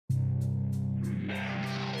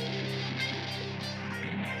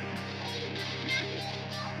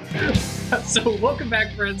So welcome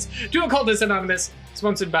back, friends, to Occultists Anonymous,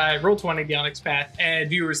 sponsored by Roll20, The Onyx Path, and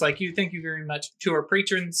viewers like you. Thank you very much to our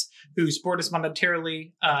patrons who support us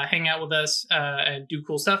monetarily, hang out with us, and do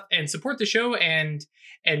cool stuff, and support the show, and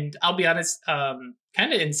I'll be honest, kind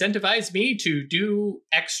of incentivize me to do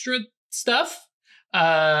extra stuff,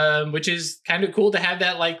 which is kind of cool to have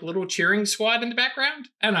that like little cheering squad in the background.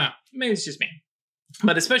 I don't know, maybe it's just me.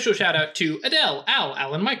 But a special shout out to Adele, Al,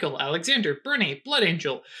 Alan, Michael, Alexander, Bernie, Blood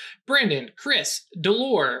Angel, Brandon, Chris,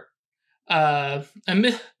 Delore,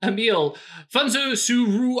 Emil, Funzo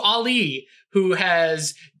Suru Ali, who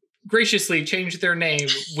has graciously changed their name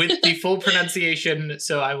with the full pronunciation,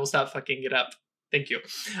 so I will stop fucking it up. Thank you.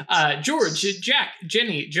 George, Jack,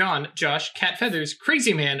 Jenny, John, Josh, Cat Feathers,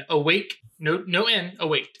 Crazy Man, Awake, no N,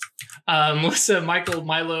 Awake, Melissa, Michael,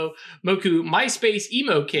 Milo, Moku, MySpace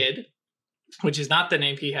Emo Kid, which is not the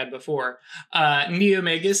name he had before,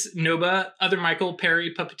 Neomegus, Noba, Other Michael,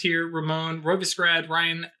 Perry, Puppeteer, Ramon, Rovisgrad,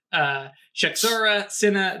 Ryan, Shexara,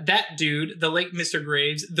 Cinna, That Dude, The Late Mr.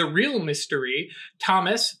 Graves, The Real Mystery,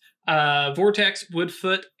 Thomas, Vortex,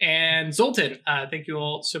 Woodfoot, and Zoltan. Thank you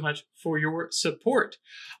all so much for your support.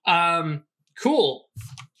 Cool.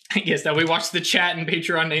 Yes, now we watch the chat and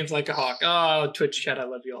Patreon names like a hawk. Oh, Twitch chat, I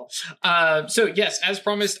love you all. So yes, as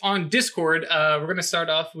promised on Discord, we're going to start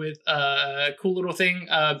off with a cool little thing.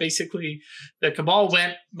 Basically, the Cabal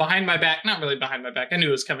went behind my back, not really behind my back, I knew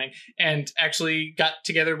it was coming, and actually got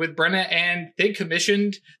together with Brenna, and they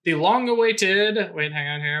commissioned the long-awaited, wait, hang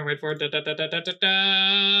on here, wait for it,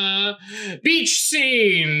 beach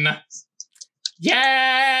scene!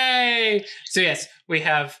 Yay! So yes, we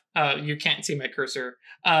have, you can't see my cursor,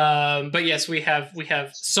 but yes, we have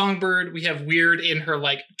Songbird, we have Weird in her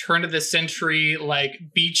like turn of the century like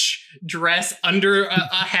beach dress under a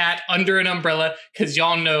hat, under an umbrella, because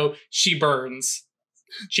y'all know she burns.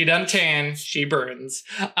 She doesn't tan, she burns.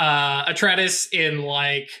 Atratus in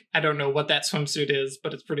like, I don't know what that swimsuit is,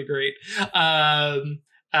 but it's pretty great.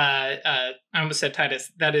 I almost said Titus.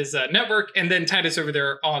 That is Network, and then Titus over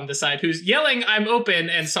there on the side who's yelling, "I'm open,"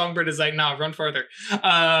 and Songbird is like, "Nah, run farther."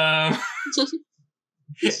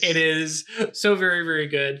 It is so very, very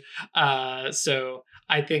good. So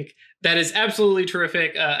I think that is absolutely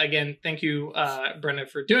terrific. Again, thank you, Brenna,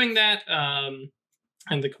 for doing that, and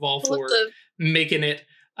the Cabal for making it.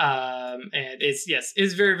 And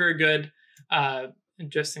it's very, very good.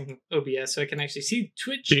 Adjusting OBS so I can actually see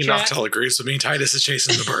Twitch chat. Noctel agrees with me. Titus is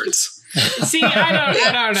chasing the birds. See,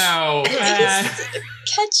 I don't know.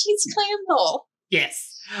 Catchy's candle.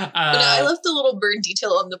 Yes. But I left the little bird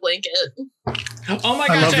detail on the blanket. Oh my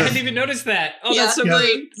gosh, I hadn't even noticed that. Oh, yeah, that's so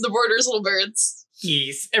great. The border's little birds.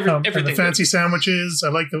 Yes, everything. And the fancy sandwiches. I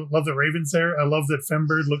love the ravens there. I love that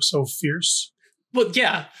Fembird looks so fierce. Well,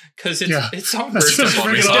 yeah, because it's Songbird.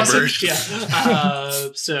 That's awesome. Yeah.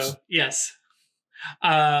 So yes.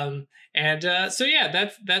 So yeah,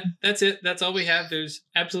 that's it. That's all we have. There's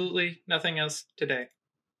absolutely nothing else today.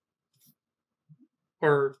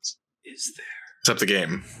 Or is there? Except the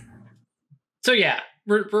game. So yeah,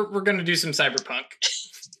 we're gonna do some Cyberpunk.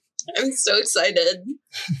 I'm so excited.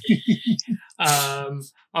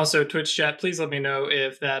 Also, Twitch chat, please let me know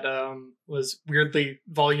if that was weirdly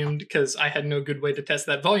volumed, because I had no good way to test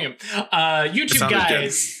that volume. YouTube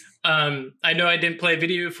guys. I know I didn't play a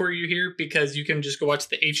video for you here because you can just go watch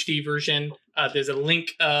the HD version. There's a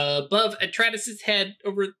link above Atratus's head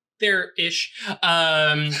over there-ish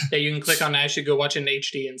that you can click on to actually go watch in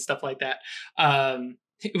HD and stuff like that.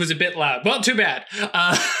 It was a bit loud. Well, too bad.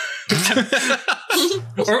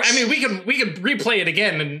 Or I mean, we could replay it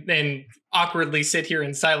again and awkwardly sit here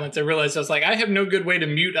in silence. I realized I was like, I have no good way to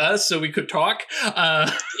mute us so we could talk.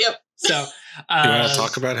 Yep. So. You want to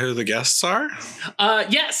talk about who the guests are?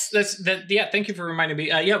 Yes, that. Yeah, thank you for reminding me.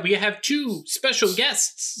 Yeah, we have two special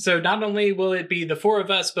guests. So not only will it be the four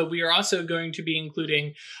of us, but we are also going to be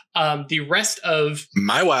including the rest of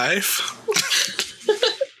my wife.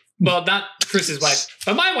 Well, not Chris's wife,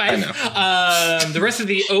 but my wife. The rest of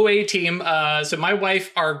the OA team. So my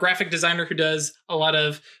wife, our graphic designer who does a lot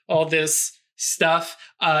of all this stuff,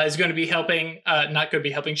 is going to be helping. Not going to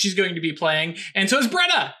be helping. She's going to be playing, and so is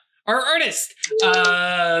Brenna, our artist.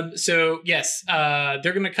 So yes,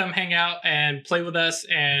 they're going to come hang out and play with us,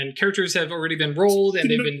 and characters have already been rolled, and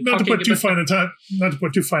they've been not to put too fine a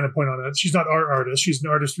point on that. She's not our artist. She's an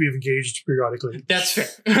artist we have engaged periodically. That's fair.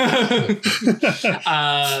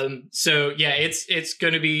 So yeah, it's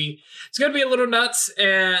going to be a little nuts,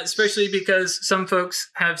 especially because some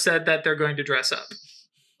folks have said that they're going to dress up.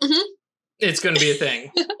 Mm-hmm. It's going to be a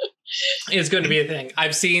thing. It's going to be a thing.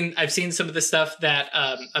 I've seen some of the stuff that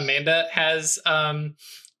Amanda has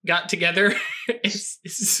got together.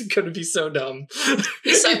 It's going to be so dumb.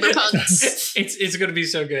 Cyberpunks. It's going to be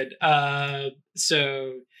so good. Yes.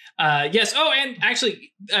 Oh, and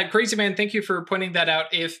actually, Crazy Man, thank you for pointing that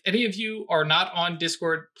out. If any of you are not on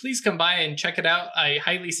Discord, please come by and check it out. I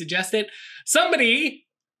highly suggest it. Somebody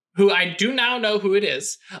who I do now know who it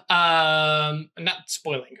is, I'm not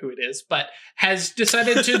spoiling who it is, but has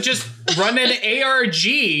decided to just run an ARG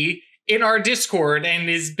in our Discord and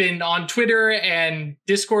has been on Twitter and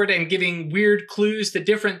Discord and giving weird clues to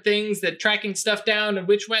different things, that tracking stuff down and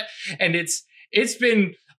which way. And it's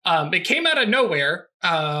been, it came out of nowhere.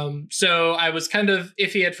 So I was kind of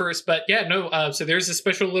iffy at first, but yeah, no. So there's a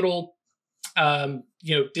special little,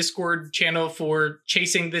 Discord channel for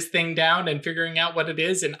chasing this thing down and figuring out what it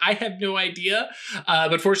is. And I have no idea.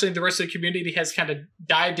 But fortunately, the rest of the community has kind of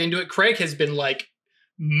dived into it. Craig has been like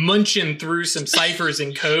munching through some ciphers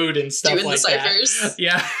and code and stuff doing like the ciphers. that.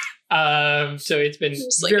 Yeah. So it's been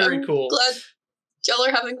very cool. Glad y'all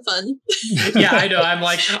are having fun. Yeah, I know. I'm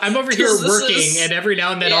over here working, and every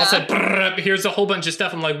now and then Yeah. all of a sudden, here's a whole bunch of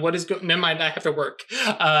stuff. I'm like, what is going? Never mind, I have to work.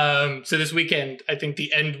 So this weekend, I think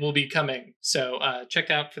the end will be coming. So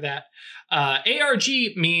check out for that.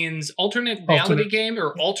 ARG means alternate reality game,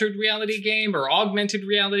 or altered reality game, or augmented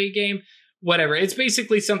reality game, whatever. It's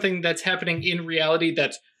basically something that's happening in reality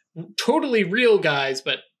that's totally real, guys,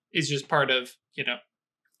 but is just part of,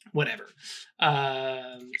 whatever.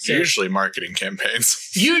 Usually marketing campaigns.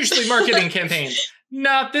 Usually marketing campaigns.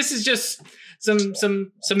 No, this is just some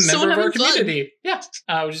member of our community. Fun.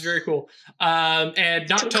 Yeah, which is very cool. And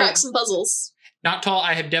not tall, crack some puzzles. Not tall.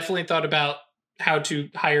 I have definitely thought about how to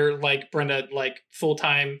hire like Brenna, like full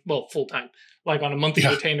time, like on a monthly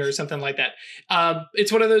retainer or something like that.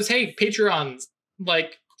 It's one of those, hey, Patreons,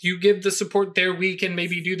 like you give the support there, we can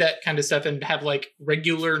maybe do that kind of stuff and have like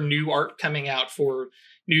regular new art coming out for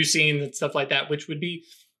new scenes and stuff like that, which would be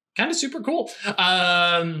kind of super cool.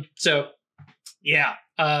 So yeah,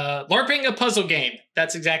 LARPing a puzzle game.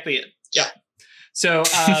 That's exactly it. Yeah. So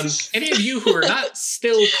any of you who are not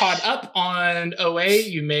still caught up on OA,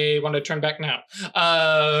 you may want to turn back now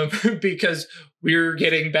because we're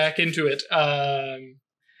getting back into it.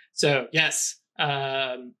 So yes.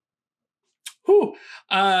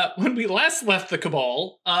 When we last left the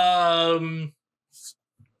Cabal,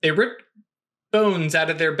 they ripped bones out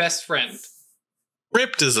of their best friend.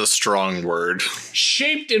 Ripped is a strong word.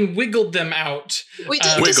 Shaped and wiggled them out. We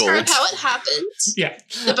didn't describe how it happened. Yeah.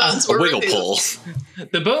 The bones were wiggle removed. pull.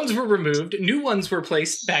 The bones were removed. New ones were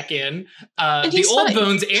placed back in. And The old fine.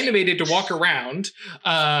 bones animated to walk around. So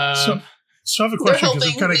I have a question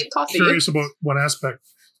because I'm kind of make coffee. curious about one aspect.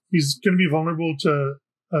 He's going to be vulnerable to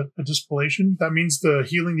a dispellation. That means the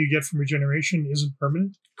healing you get from regeneration isn't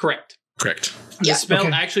permanent? Correct. Correct. The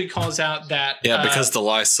spell actually calls out that... Yeah, because the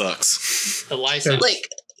lie sucks. The lie sucks. Like,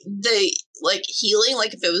 the healing,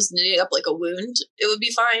 like if it was knitting up like a wound, it would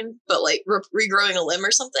be fine. But like regrowing a limb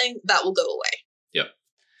or something, that will go away. Yep.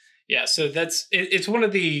 Yeah, so it's one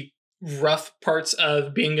of the rough parts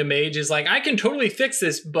of being a mage is like, I can totally fix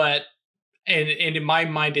this, but... And in my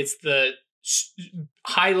mind, it's the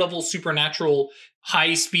high-level supernatural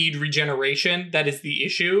high-speed regeneration that is the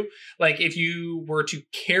issue. Like, if you were to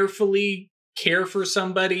carefully care for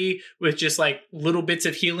somebody with just, like, little bits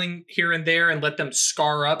of healing here and there and let them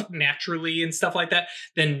scar up naturally and stuff like that,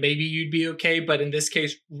 then maybe you'd be okay. But in this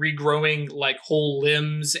case, regrowing, like, whole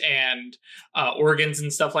limbs and organs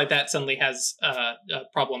and stuff like that suddenly has a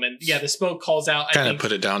problem. And, yeah, the spell calls out... Kind of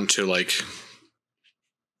put it down to, like...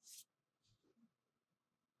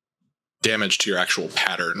 damage to your actual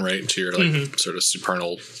pattern, right? To your sort of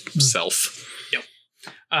supernal self. Yep.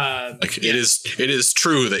 It is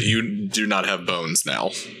true that you do not have bones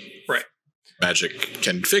now. Right. Magic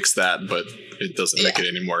can fix that, but it doesn't make it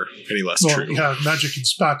any less true. Yeah, magic can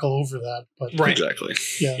spackle over that, but right. Exactly.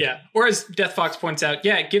 Yeah. Or as Death Fox points out,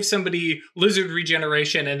 give somebody lizard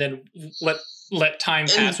regeneration and then let time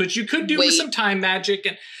pass, which you could do with some time magic.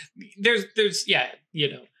 And there's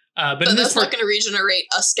but that's not going to regenerate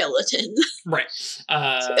a skeleton. Right.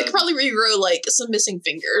 It could probably regrow like some missing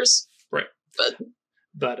fingers. Right.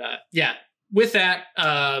 But with that,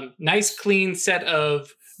 nice clean set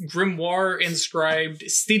of grimoire inscribed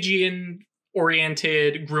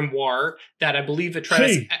Stygian-oriented grimoire that I believe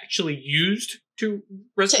Atreus actually used to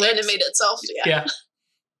resurrect. To animate itself, yeah.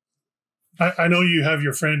 I know you have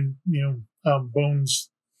your friend,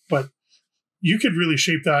 Bones, but you could really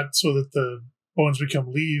shape that so that the bones become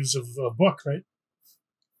leaves of a book, right?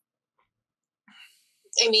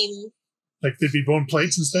 I mean... like they'd be bone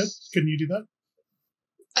plates instead? Couldn't you do that?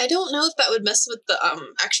 I don't know if that would mess with the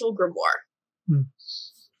actual grimoire.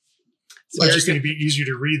 It's just going to be easier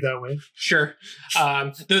to read that way. Sure.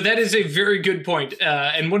 Though that is a very good point.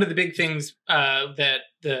 And one of the big things that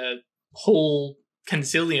the whole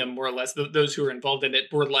concilium, more or less, those who were involved in it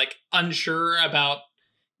were like unsure about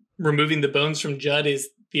removing the bones from Judd is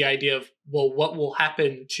the idea of, well, what will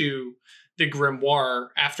happen to the grimoire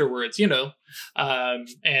afterwards,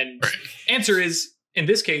 and answer is, in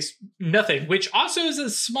this case, nothing, which also is a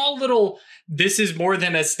small little, this is more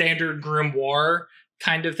than a standard grimoire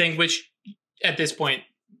kind of thing, which at this point,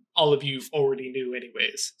 all of you already knew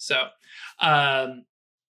anyways. So,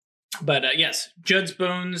 yes, Judd's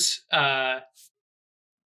bones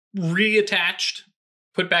reattached,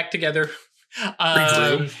 put back together.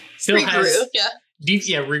 Regrew.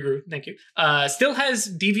 Regrew. Thank you. Still has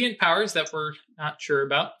deviant powers that we're not sure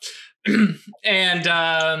about. And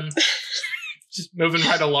just moving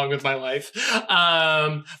right along with my life.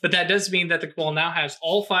 But that does mean that the Cabal now has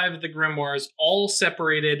all 5 of the grimoires all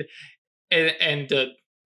separated and the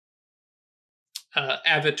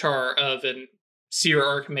avatar of an Seer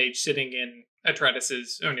Archmage sitting in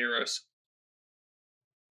Atratus's Oneros.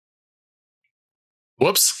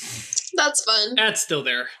 Whoops. That's fun. That's still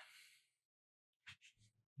there.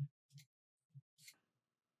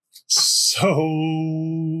 So,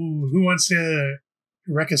 who wants to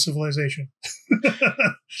wreck a civilization?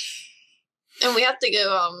 And we have to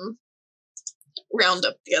go round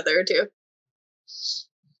up the other two.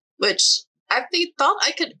 Which I thought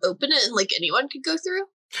I could open it and like anyone could go through.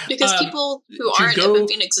 Because people who aren't Ebon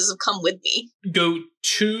Phoenixes have come with me. Go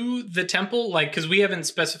to the temple, like, because we haven't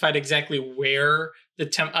specified exactly where the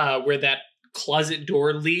where that closet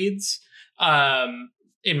door leads.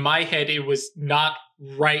 In my head, it was not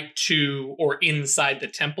right to or inside the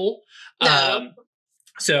temple. No.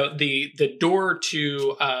 So the door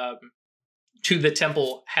to the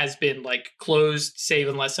temple has been like closed, save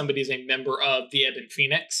unless somebody is a member of the Ebon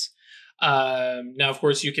Phoenix. Now, of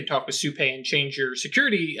course, you can talk with Supe and change your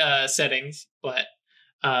security settings, but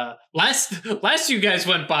last you guys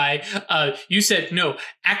went by, you said no,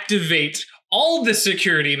 activate all the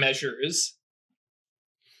security measures.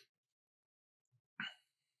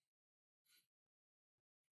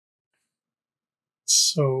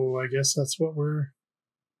 So I guess that's what we're...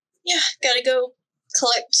 Yeah, gotta go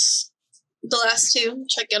collect the last 2,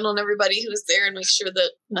 check in on everybody who's there and make sure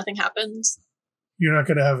that nothing happens. You're not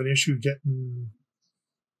going to have an issue getting...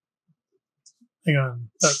 Hang on.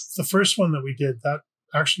 The first one that we did, that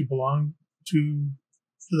actually belonged to...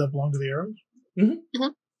 Did that belong to the arrows? Mm-hmm.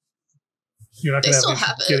 Mm-hmm. You're not going to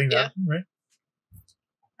have getting that, right?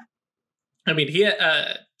 I mean,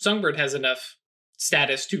 Songbird has enough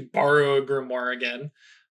status to borrow a grimoire again.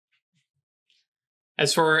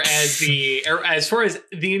 As far as the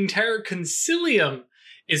entire concilium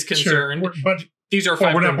is concerned, sure, but these are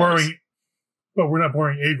 5 we're not grimoires. borrowing. But we're not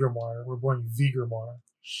borrowing a grimoire. We're borrowing the grimoire.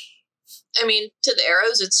 I mean, to the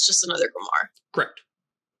arrows, it's just another grimoire. Correct.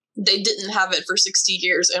 They didn't have it for 60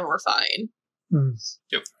 years, and we're fine.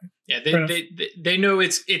 Yep. Yeah, they know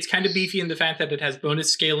it's kind of beefy in the fact that it has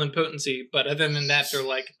bonus scale and potency, but other than that, they're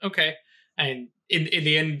like, okay. And in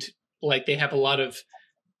the end, like, they have a lot of,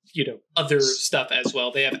 other stuff as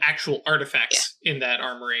well. They have actual artifacts in that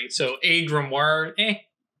armory. So a grimoire,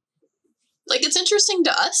 Like, it's interesting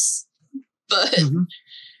to us, but... Mm-hmm.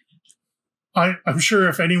 I'm sure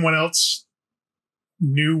if anyone else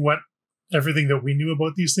knew what everything that we knew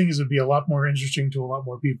about these things, it would be a lot more interesting to a lot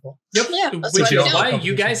more people. Yep. Yeah, that's which is why doing.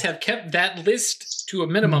 you guys have kept that list to a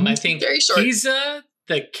minimum. Mm-hmm. I think very short. Giza,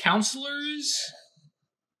 the counselors,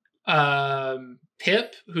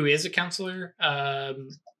 Pip, who is a counselor.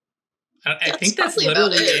 I think that's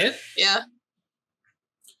literally it. Yeah.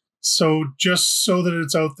 So just so that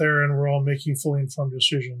it's out there and we're all making fully informed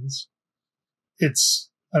decisions, I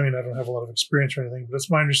don't have a lot of experience or anything, but it's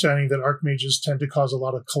my understanding that archmages tend to cause a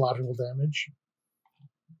lot of collateral damage.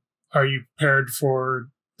 Are you prepared for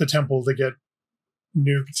the temple to get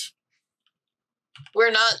nuked?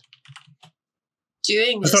 We're not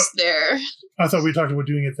doing this there. I thought we talked about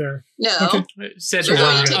doing it there. No. Okay. Said We're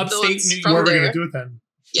going to take the upstate ones New from Where are we there. going to do it then?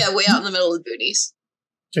 Yeah, way out in the middle of the boonies.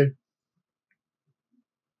 Okay.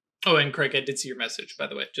 Oh, and Craig, I did see your message, by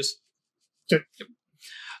the way. Just Okay.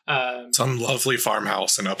 Some lovely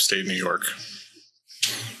farmhouse in upstate New York.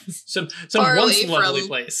 some Far once away lovely from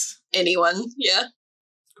place. Anyone, yeah.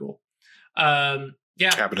 Cool.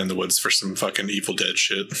 Yeah. Cabin in the woods for some fucking Evil Dead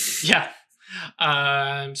shit. Yeah.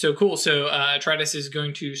 So cool. So Atratus is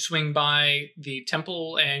going to swing by the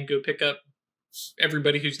temple and go pick up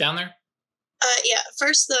everybody who's down there. Yeah.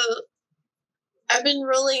 First, though, I've been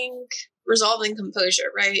rolling resolving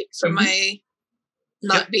composure, right, for my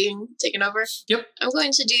not being taken over. Yep. I'm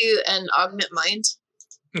going to do an augment mind.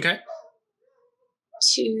 Okay.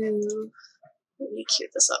 to... Let me cue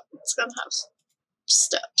this up. It's gonna have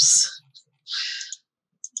steps.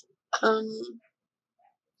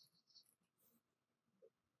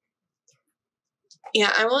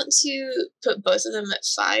 Yeah, I want to put both of them at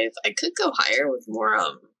 5. I could go higher with more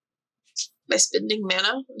by spending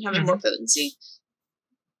mana and having more potency.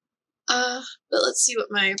 But let's see what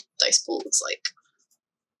my dice pool looks like.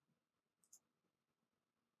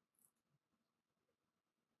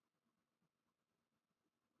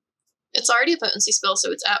 It's already a potency spell,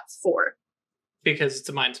 so it's at 4. Because it's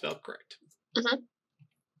a mind spell, correct?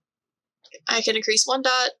 I can increase 1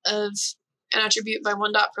 dot of an attribute by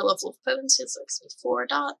 1 dot per level of potency. It's like 4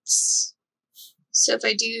 dots. So if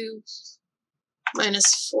I do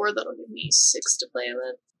 -4, that'll give me 6 to play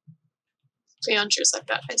with. Feontress, I've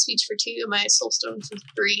got High Speech for 2, my Soulstone for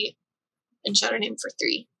 3, and Shadow Name for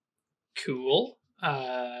 3. Cool.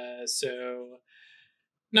 So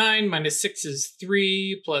 9 minus 6 is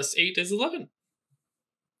 3, plus 8 is 11.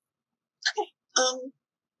 Okay.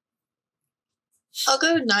 I'll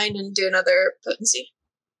go 9 and do another potency.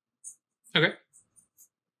 Okay.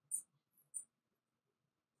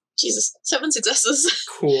 Jesus, 7 successes.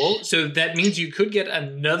 Cool. So that means you could get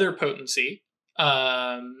another potency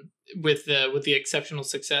with the exceptional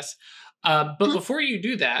success. But before you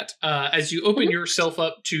do that, as you open yourself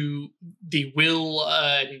up to the will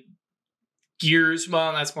gears,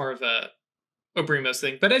 well, that's more of a Obrimos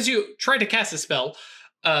thing. But as you try to cast a spell,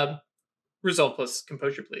 resolve plus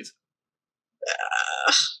composure, please.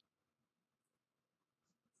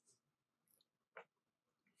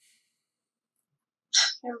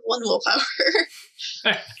 I have 1 willpower.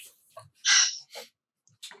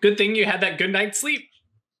 Good thing you had that good night's sleep.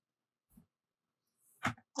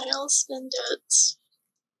 I'll spend it.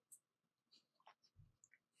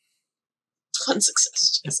 1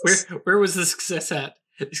 success. Jesus. Where was the success at?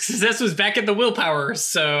 The success was back at the willpower,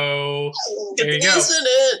 so there you go. Spend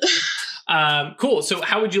it. Cool. So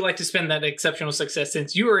how would you like to spend that exceptional success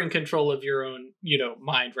since you are in control of your own,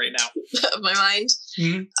 mind right now? Of my mind.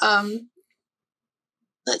 Mm-hmm.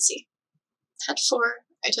 Let's see. Had 4.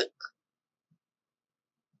 I took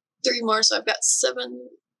 3 more, so I've got 7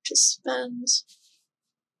 to spend.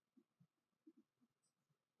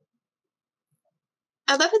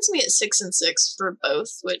 That puts me at 6 and 6 for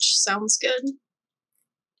both, which sounds good.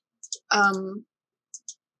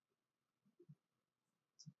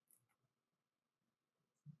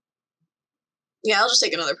 Yeah, I'll just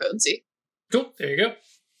take another potency. Cool. There you go.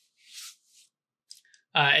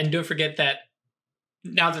 And don't forget that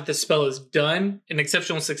now that the spell is done, an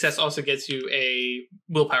exceptional success also gets you a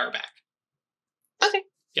willpower back. Okay.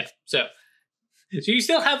 Yeah. So you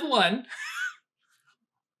still have 1.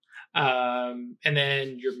 And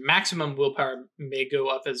then your maximum willpower may go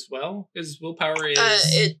up as well, because willpower is...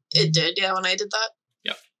 It did, yeah, when I did that.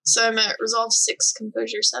 Yep. So I'm at Resolve 6,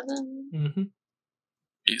 Composure 7. Mm-hmm.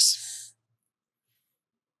 Yes.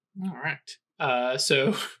 All right.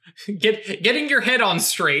 So getting your head on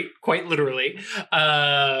straight, quite literally,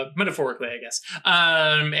 metaphorically, I guess,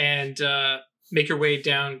 and make your way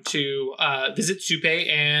down to visit Supe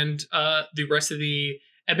and the rest of the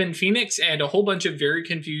Ebon Phoenix and a whole bunch of very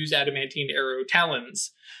confused adamantine arrow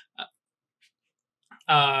talons.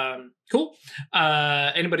 Cool.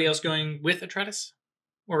 Anybody else going with Atratus?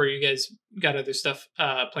 Or you guys got other stuff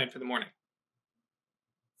planned for the morning?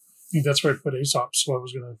 I think that's where I put Aesop, so I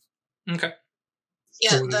was going to... Okay.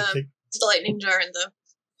 Yeah, the lightning jar and the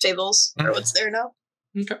fables are what's there now.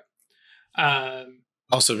 Okay.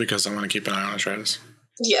 Also because I want to keep an eye on Atratus.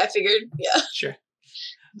 Yeah, I figured. Yeah. Sure.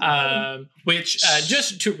 Which,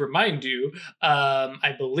 just to remind you,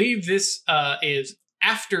 I believe this is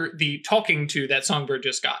after the talking to that Songbird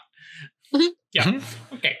just got. Yeah.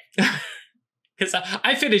 Okay. Because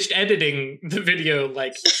I finished editing the video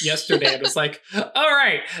like yesterday and was like, all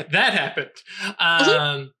right, that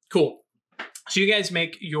happened. Cool. So you guys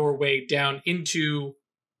make your way down into,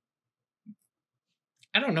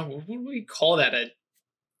 I don't know, what do we call that? A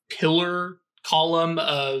pillar column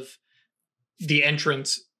of the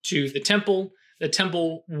entrance to the temple. The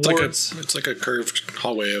temple wards. It's like a curved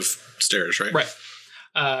hallway of stairs, right? Right.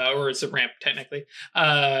 Or it's a ramp, technically.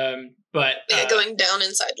 But yeah, going down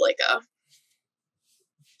inside like a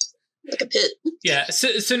pit. Yeah,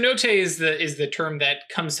 cenote is the term that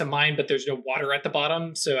comes to mind, but there's no water at the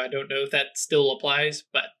bottom, so I don't know if that still applies.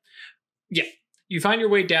 But yeah, you find your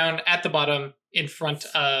way down at the bottom in front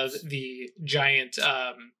of the giant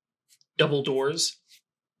double doors.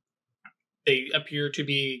 They appear to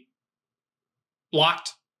be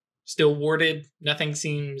locked, still warded. Nothing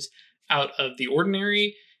seems out of the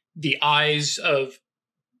ordinary. The eyes of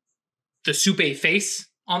the Supe face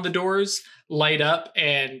on the doors light up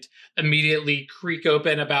and immediately creak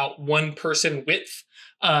open about 1 person width,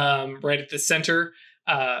 right at the center,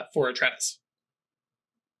 for Atratus.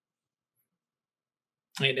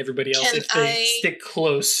 And everybody else, if they stick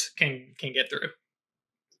close, can get through.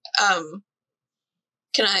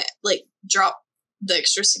 Can I drop the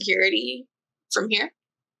extra security from here?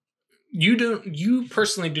 You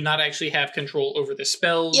personally do not actually have control over the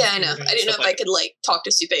spells. Yeah, I know. I didn't know if I could talk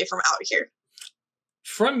to Supe from out here.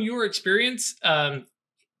 From your experience,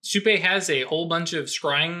 Supe has a whole bunch of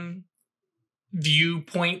scrying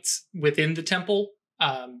viewpoints within the temple.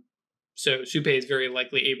 So Supe is very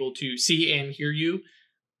likely able to see and hear you,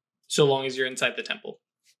 so long as you're inside the temple.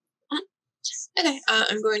 Okay,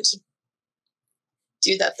 I'm going to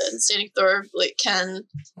do that then. Standing Thor, can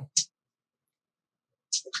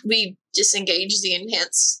we disengage the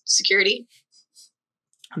enhanced security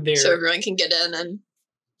so everyone can get in and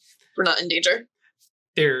we're not in danger?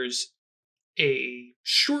 There's a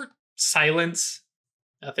short silence.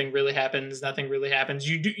 Nothing really happens.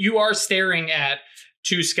 You are staring at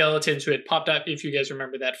 2 skeletons who had popped up. If you guys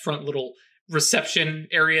remember that front little reception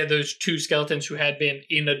area, those 2 skeletons who had been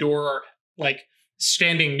in the door are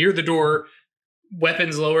standing near the door,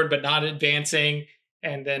 weapons lowered but not advancing,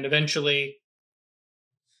 and then eventually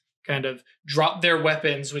kind of drop their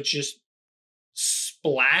weapons, which just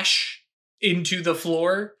splash into the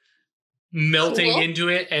floor, melting into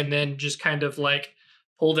it, and then just kind of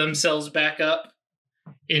pull themselves back up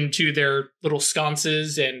into their little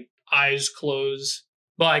sconces and eyes close.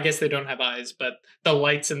 Well, I guess they don't have eyes, but the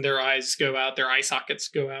lights in their eyes go out, their eye sockets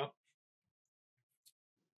go out.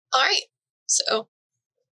 All right, so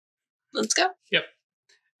let's go. Yep.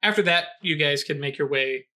 After that, you guys can make your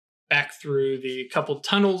way back through the couple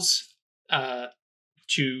tunnels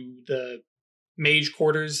to the mage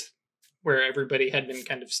quarters where everybody had been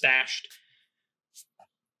kind of stashed.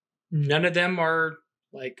 None of them are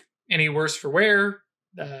any worse for wear.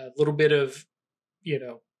 A little bit of,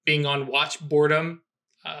 being on watch boredom.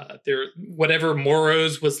 Whatever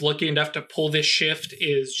Moros was lucky enough to pull this shift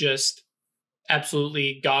is just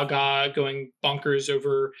absolutely gaga, going bonkers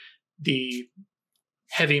over the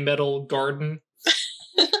heavy metal garden.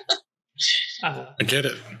 I get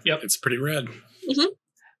it. Yep. It's pretty rad.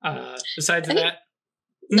 Mm-hmm. Besides that,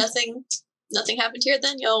 nothing happened here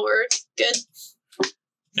then? Y'all were good?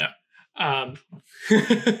 No.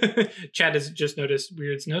 Chad has just noticed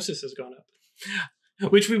Weird's Gnosis has gone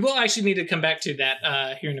up, which we will actually need to come back to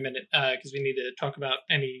that here in a minute, because we need to talk about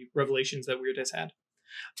any revelations that Weird has had.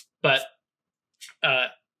 But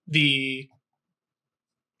they're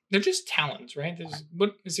just Talons, right?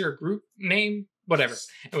 Is there a group name? Whatever.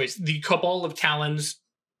 Anyways, the cabal of Talons,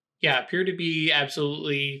 appear to be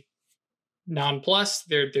absolutely nonplussed.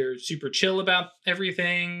 They're super chill about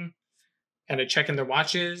everything, kind of checking their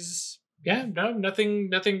watches. No,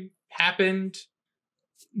 nothing happened.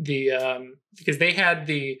 Because they had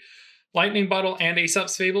the lightning bottle and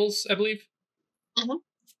Aesop's Fables, I believe. Mm-hmm.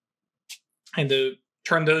 And to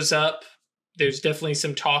turn those up, there's definitely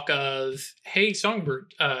some talk of, hey,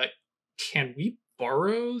 Songbird, can we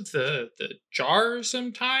borrow the jar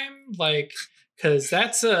sometime? Because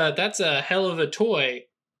that's a hell of a toy.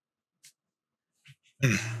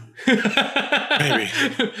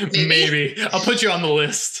 Maybe. I'll put you on the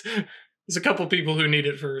list. There's a couple people who need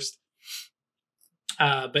it first.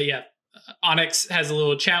 But yeah, Onyx has a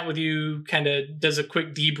little chat with you, kind of does a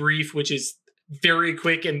quick debrief, which is very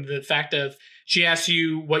quick in the fact of she asks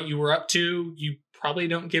you what you were up to. You probably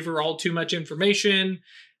don't give her all too much information.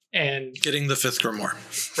 And getting the 5th grimoire.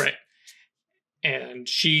 Right. And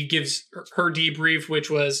she gives her debrief, which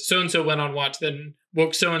was so-and-so went on watch, then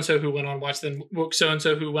woke so-and-so who went on watch, then woke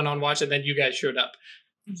so-and-so who went on watch, and then you guys showed up.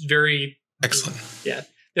 It's very... Excellent. Yeah.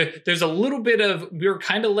 There's a little bit of... We were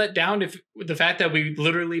kind of let down with the fact that we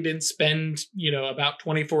literally didn't spend, about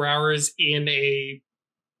 24 hours in a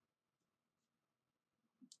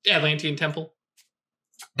Atlantean temple.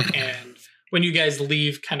 And when you guys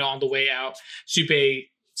leave kind of on the way out, Supe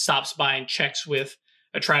stops by and checks with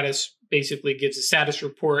Atratus, basically gives a status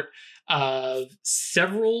report of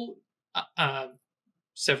several,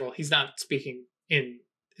 he's not speaking in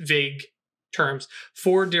vague terms,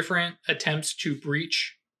 4 different attempts to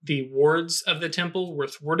breach the wards of the temple were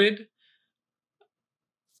thwarted.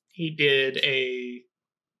 He did a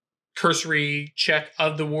cursory check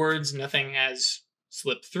of the wards. Nothing has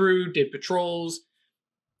slipped through, did patrols,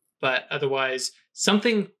 but otherwise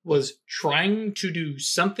something was trying to do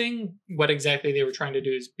something. What exactly they were trying to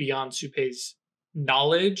do is beyond Supe's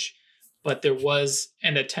knowledge, but there was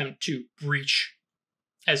an attempt to breach,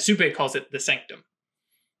 as Supe calls it, the sanctum.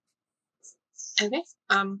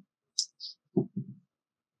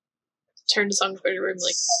 turn to Songbird room.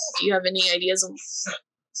 Like, do you have any ideas on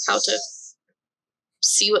how to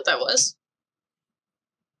see what that was?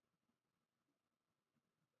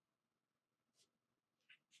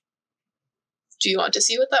 Do you want to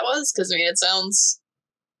see what that was? Because I mean, it sounds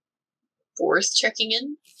worth checking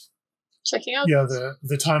out. Yeah,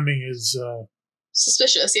 the timing is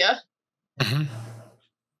Suspicious. Yeah. Mm-hmm.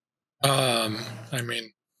 I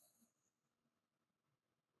mean,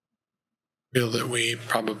 feel that we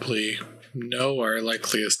probably know our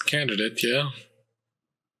likeliest candidate. Yeah.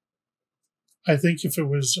 I think if it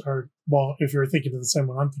was if you're thinking of the same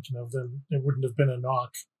one I'm thinking of, then it wouldn't have been a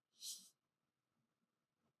knock.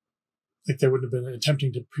 Like, they wouldn't have been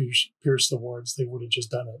attempting to pierce the wards. They would have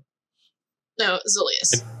just done it. No,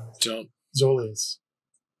 Zolius. Zolius.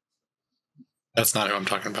 That's not who I'm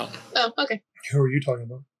talking about. Oh, okay. Who are you talking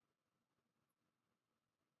about?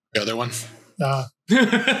 The other one? I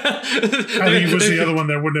think it was the other one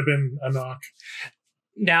that wouldn't have been a knock.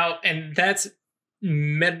 Now, and that's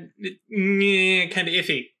kind of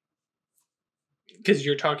iffy. Because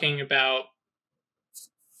you're talking about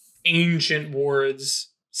ancient wards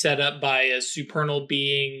set up by a supernal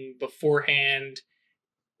being beforehand.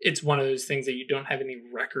 It's one of those things that you don't have any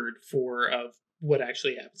record for of what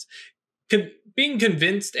actually happens. Being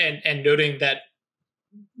convinced and noting that,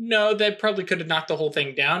 no, that probably could have knocked the whole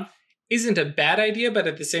thing down isn't a bad idea, but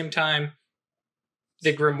at the same time,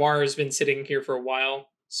 the grimoire has been sitting here for a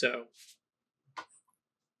while, so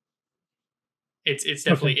it's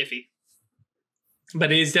definitely iffy.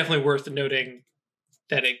 But it is definitely worth noting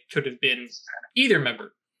that it could have been either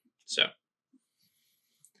member. So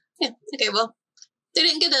yeah, okay, well, they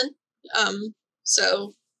didn't get in.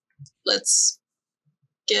 So let's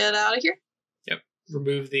get out of here. Yep.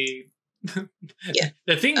 Remove the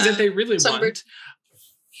the things that they really want.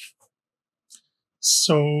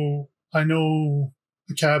 So I know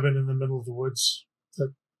a cabin in the middle of the woods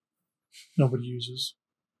that nobody uses.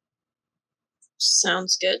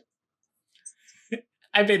 Sounds good.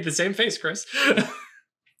 I made the same face, Chris.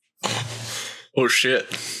 Oh shit.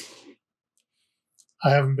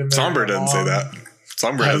 I haven't been there. Somber didn't say that.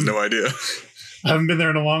 Somber has no idea. I haven't been there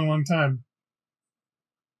in a long, long time.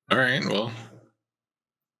 All right, well.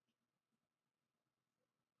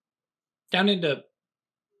 Down into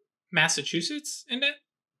Massachusetts, isn't it?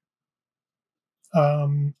 I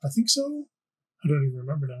think so. I don't even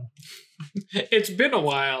remember now. It's been a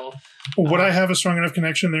while. Would I have a strong enough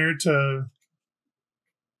connection there to...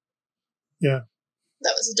 Yeah.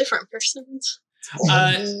 That was a different person.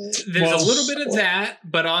 There's a little bit of that,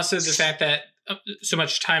 but also the fact that so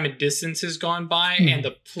much time and distance has gone by, and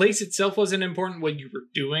the place itself wasn't important. What you were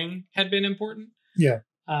doing had been important. Yeah.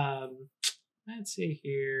 Let's see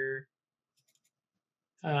here.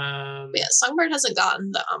 Yeah, Songbird hasn't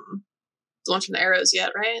gotten the one from the arrows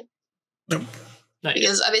yet, right? Nope.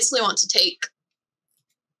 Because I basically want to take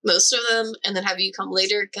most of them and then have you come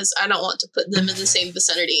later, because I don't want to put them in the same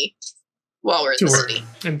vicinity while we're in the city.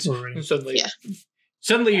 And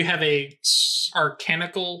suddenly you have a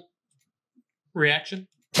arcanical reaction.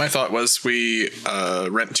 My thought was we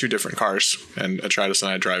rent 2 different cars, and Atreides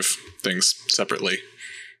and I drive things separately.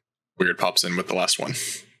 Weird pops in with the last one.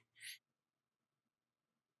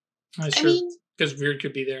 I mean, because Weird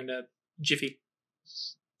could be there in a jiffy.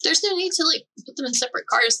 There's no need to put them in separate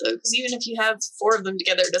cars though, because even if you have 4 of them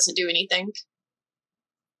together, it doesn't do anything.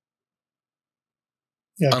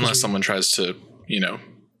 Yeah, unless someone tries to,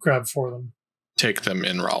 grab 4 of them, take them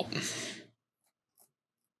en route.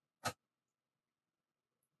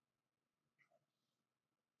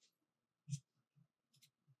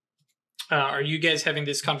 Are you guys having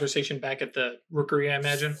this conversation back at the Rookery, I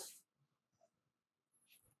imagine?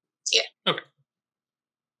 Yeah. Okay.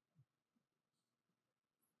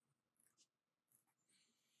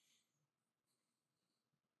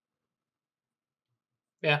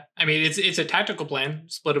 Yeah, I mean, it's a tactical plan.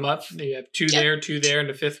 Split them up. You have 2 there, 2 there, and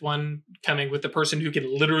the 5th one coming with the person who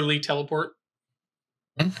can literally teleport.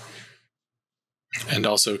 And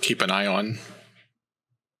also keep an eye on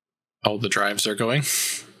how the drives are going.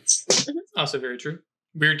 Also very true.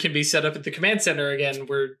 Weird can be set up at the command center again,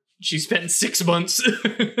 where she spent 6 months.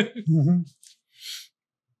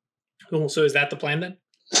 Cool. So is that the plan then?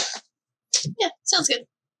 Yeah, sounds good.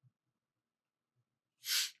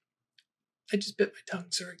 I just bit my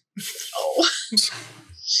tongue, sorry. Oh.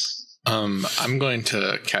 I'm going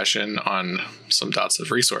to cash in on some dots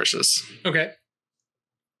of resources. Okay.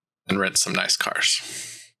 And rent some nice cars.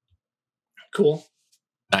 Cool.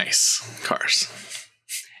 Nice cars.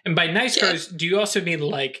 And by nice cars, do you also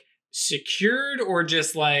mean secured or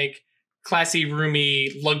just classy, roomy,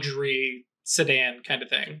 luxury sedan kind of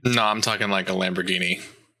thing? No, I'm talking like a Lamborghini.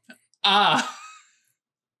 Ah.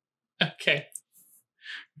 Okay.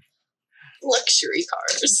 Luxury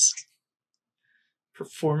cars.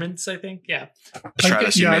 Performance, I think. Yeah.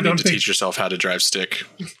 Travis, you yeah, I may don't need to think- teach yourself how to drive stick.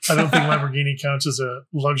 I don't think Lamborghini counts as a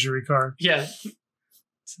luxury car. Yeah.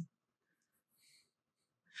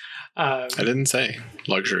 I didn't say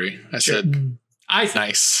luxury. I said Mm. I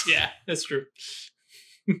nice. Yeah, that's true.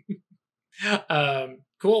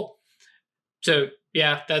 Cool. So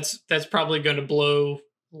yeah, that's probably going to blow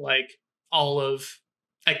like all of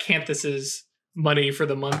Acanthis's money for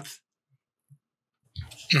the month.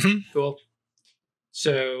 Mhm. Cool.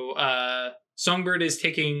 So Songbird is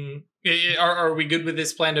taking. Are we good with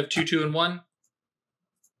this plan of 2, 2, and 1?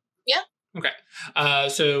 Yeah. Okay.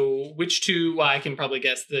 So which two? Well, I can probably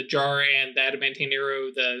guess the jar and the adamantine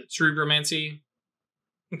arrow, the cerebromancy.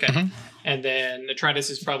 Okay. Mhm. And then Atreides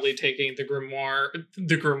is probably taking the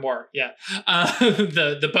grimoire, yeah.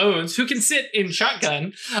 The bones, who can sit in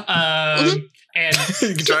shotgun, and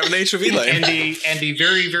You can drive an HOV lane. and the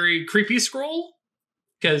very, very creepy scroll,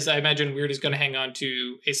 because I imagine Weird is going to hang on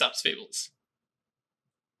to Aesop's Fables.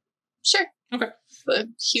 Sure. Okay.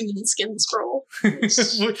 The human skin scroll.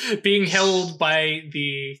 Being held by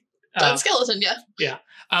the That skeleton,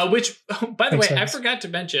 yeah. which, by the Makes way, I sense. forgot to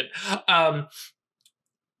mention,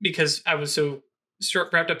 because I was so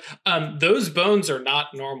wrapped up. Those bones are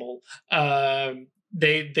not normal.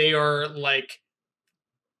 They are like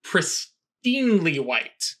pristinely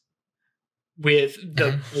white with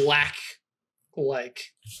the black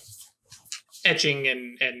like etching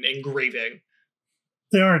and engraving.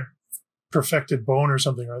 They aren't perfected bone or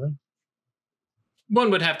something, are they? One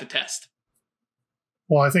would have to test.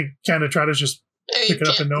 Well, I think Candidatus just I mean, Pick it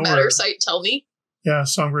up can't and know matter where- sight tell me. yeah,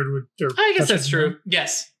 Songbird would. Or I guess touch that's it, true.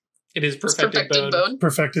 Yes, it is It's perfected, bone.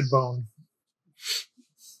 Perfected bone.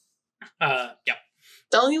 Yeah.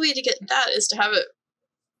 The only way to get that is to have it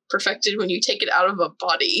perfected when you take it out of a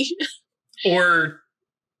body. Or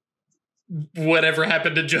whatever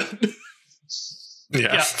happened to John.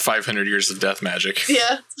 Yeah, Yeah. 500 years of death magic.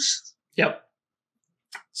 Yeah. Yep.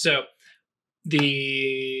 So, do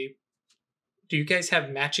you guys have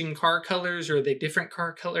matching car colors, or are they different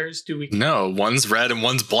car colors? Do we? No, one's red and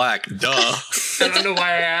one's black. Duh. I don't know why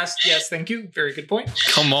I asked. Yes, thank you. Very good point.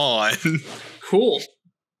 Come on. Cool.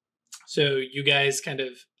 So you guys kind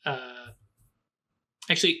of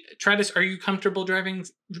actually, Travis, are you comfortable driving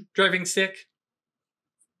stick?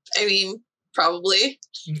 I mean, probably.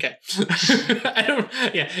 Okay. I don't.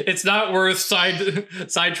 Yeah, it's not worth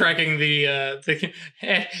sidetracking the.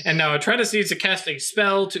 And now Travis needs to cast a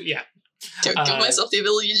spell to. Yeah. Don't give myself the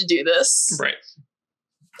ability to do this. Right.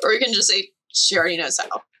 Or you can just say, she already knows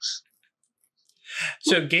how.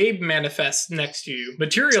 So Gabe manifests next to you,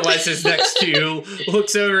 materializes next to you,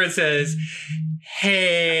 looks over and says,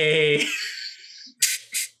 "Hey,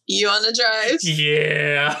 You want to drive?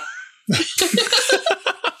 yeah."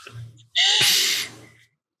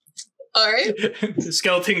 All right. The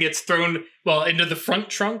skeleton gets thrown into the front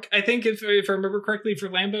trunk, I think, if I remember correctly, for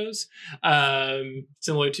Lambos,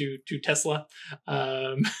 similar to Tesla.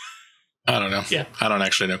 I don't know. Yeah. I don't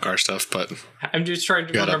actually know car stuff, but I'm just trying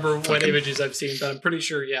to remember what images I've seen, but I'm pretty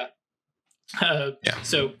sure, yeah. Yeah.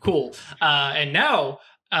 So cool. And now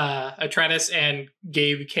Atreides and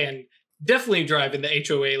Gabe can definitely drive in the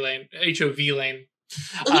HOV lane.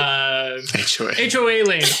 HOA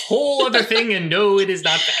lane, whole other thing, and no, it is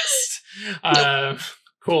not fast.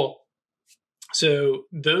 Cool. So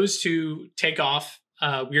those two take off.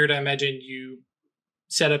 Weird, I imagine you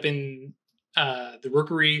set up in the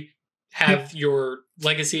Rookery, have your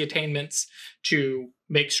legacy attainments to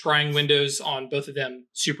make scrying windows on both of them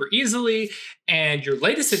super easily, and your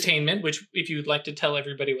latest attainment, which if you'd like to tell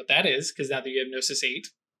everybody what that is, because now that you have Gnosis 8.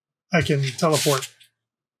 I can teleport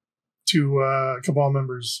to Cabal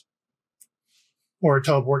members, or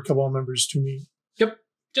teleport Cabal members to me. Yep.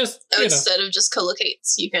 Just, Instead of just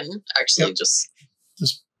collocates, you can actually just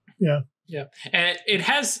Yeah. And it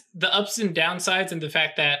has the ups and downsides, and the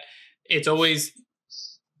fact that it's always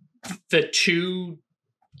the two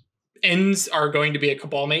ends are going to be a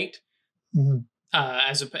Cabal mate.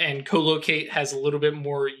 Mm-hmm. And collocate has a little bit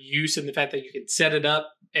more use in the fact that you can set it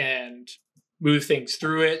up and move things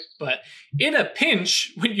through it. But in a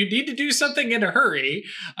pinch, when you need to do something in a hurry,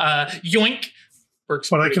 yoink, works.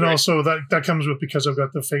 But I can great. also, that comes with, because I've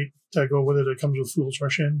got the fate to go with it, it comes with Fool's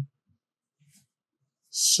Rush in.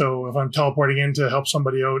 So if I'm teleporting in to help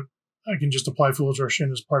somebody out, I can just apply Fool's Rush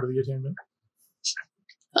in as part of the attainment.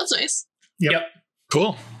 That's nice. Yep.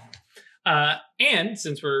 cool. And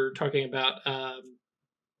since we're talking about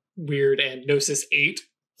Weird and Gnosis 8,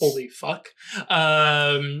 Holy fuck.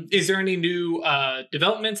 Is there any new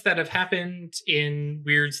developments that have happened in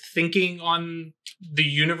Weird's thinking on the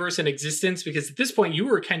universe and existence? Because at this point, you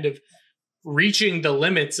were kind of reaching the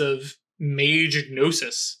limits of mage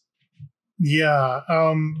gnosis. Yeah,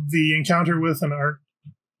 the encounter with an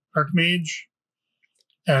archmage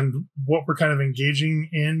and what we're kind of engaging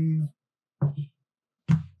in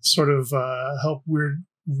sort of help Weird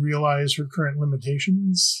realize her current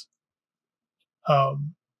limitations.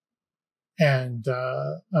 And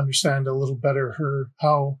understand a little better her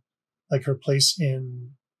place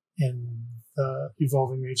in the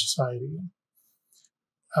evolving mage society.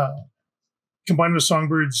 Combined with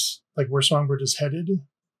Songbird's, like where Songbird is headed,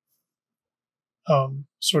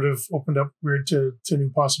 sort of opened up Weird to new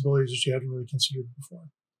possibilities that she hadn't really considered before.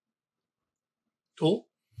 Cool.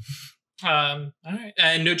 All right.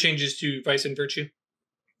 And no changes to Vice and Virtue?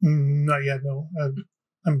 Not yet, no.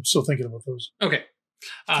 I'm still thinking about those. Okay.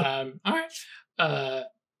 All right. So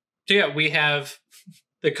yeah, we have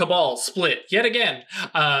the cabal split yet again.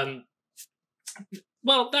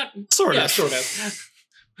 Well, that sort of.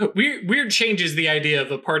 Weird changes the idea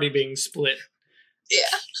of a party being split. Yeah.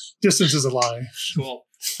 Distance is a lie. Cool.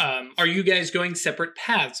 Are you guys going separate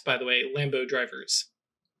paths, by the way, Lambo drivers?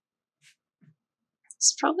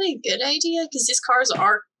 It's probably a good idea because these cars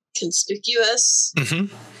are conspicuous.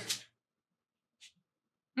 Mm-hmm.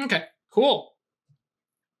 Okay, cool.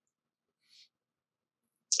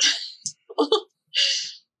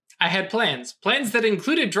 I had plans that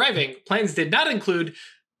included driving. Plans did not include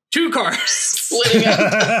two cars. Splitting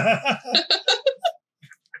up.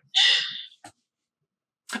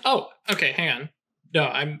 Oh, okay, hang on. No,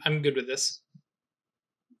 I'm good with this.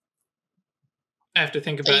 I have to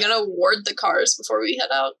think about. Are you gonna ward the cars before we head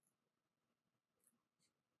out?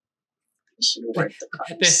 We should ward the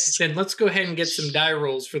cars. Then let's go ahead and get some die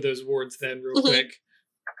rolls for those wards then, real quick,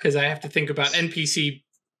 because I have to think about NPC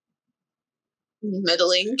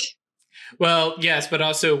middling. Well, yes, but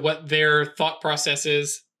also what their thought process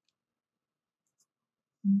is.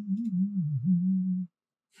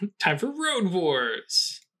 Time for Road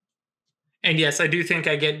Wars. And yes, I do think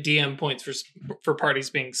I get DM points for parties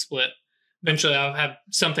being split. Eventually, I'll have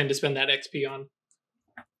something to spend that XP on.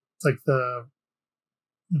 It's like the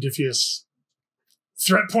Modiphius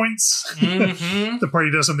threat points. Mm-hmm. The party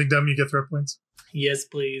does something dumb, you get threat points. Yes,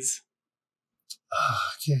 please.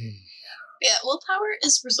 Okay. Yeah, willpower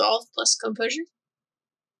is resolve plus composure.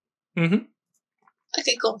 Mm-hmm.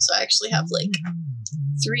 Okay, cool. So I actually have like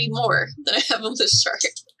 3 more than I have on this chart.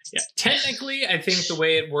 Yeah, technically, I think the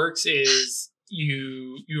way it works is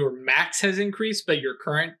your max has increased, but your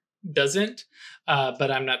current doesn't. But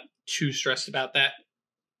I'm not too stressed about that.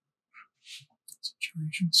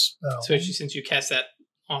 Situation spell. Especially since you cast that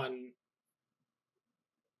on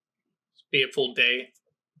be a full day.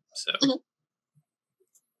 So. Mm-hmm.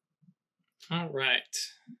 All right.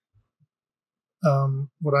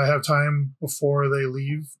 Would I have time before they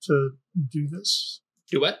leave to do this?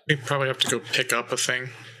 Do what? We probably have to go pick up a thing.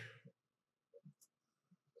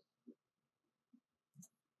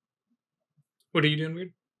 What are you doing,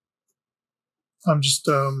 Weird? I'm just,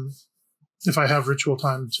 if I have ritual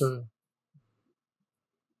time to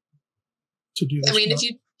do this. I mean, if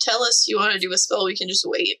you tell us you want to do a spell, we can just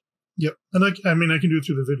wait. Yep. And I can do it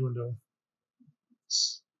through the vid window.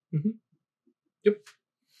 Mm-hmm. Yep.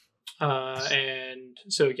 And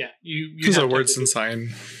so, yeah, you Because of words and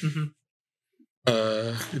sign. Mm-hmm.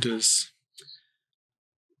 It is.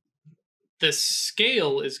 The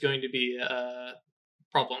scale is going to be a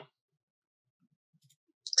problem.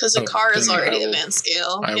 Because the car is already advanced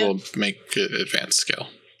scale. I will make it advanced scale.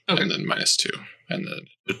 Okay. And then -2. And then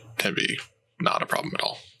it'd be not a problem at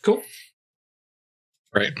all. Cool.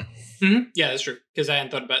 Right? Mm-hmm. Yeah, that's true. Because I hadn't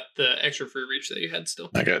thought about the extra free reach that you had still.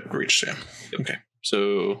 I got reach, yeah. Yep. Okay.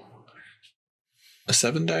 So a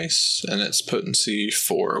 7 dice, and its potency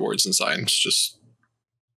 4 words and signs. Just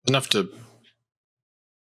enough to...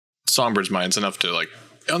 Songbird's mind's enough to, like,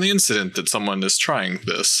 on the incident that someone is trying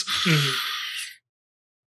this. Mm-hmm.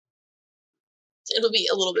 It'll be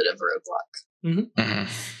a little bit of a roadblock. Mm-hmm.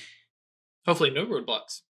 Mm-hmm. Hopefully no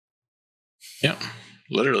roadblocks. Yeah,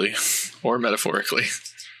 literally. Or metaphorically.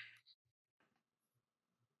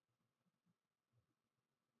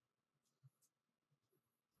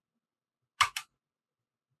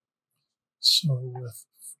 So with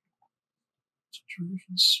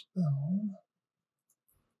situation spell.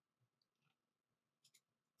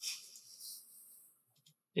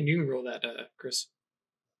 And you can roll that, Chris.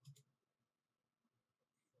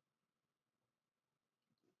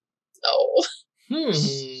 Oh. Hmm.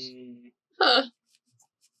 Huh.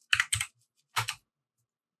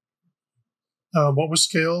 What was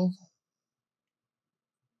scale?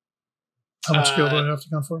 How much scale do I have to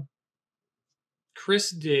count for? Chris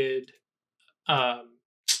did. I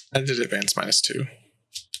did advance -2.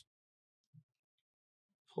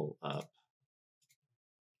 Pull up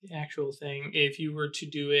the actual thing. If you were to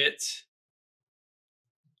do it,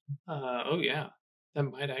 oh yeah, that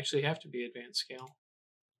might actually have to be advanced scale.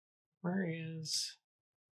 Where is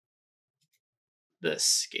the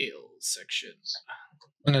scale section?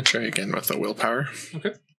 I'm gonna try again with the willpower.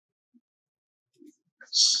 Okay.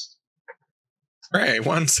 Hooray,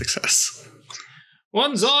 1 success.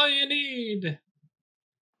 One's all you need.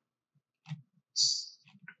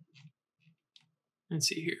 Let's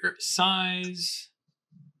see here. Size.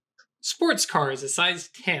 Sports car is a size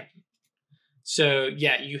 10. So,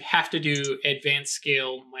 yeah, you have to do advanced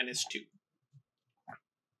scale -2.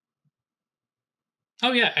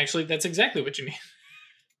 Oh, yeah, actually, that's exactly what you need.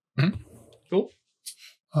 Mm-hmm. Cool.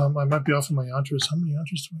 I might be off of my yantras. How many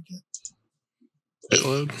yantras do I get?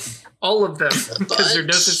 Load. All of them, because your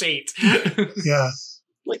dose is 8. Yeah.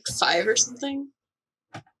 Like 5 or something?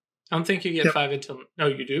 I don't think you get 5 until... No,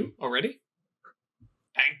 you do? Already?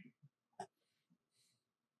 Dang.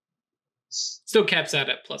 Still caps out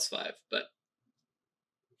at +5, but...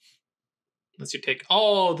 Unless you take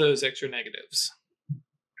all those extra negatives.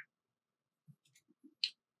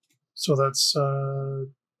 So that's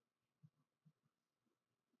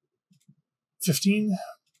 15.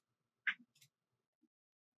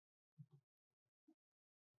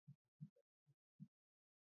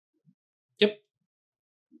 Yep.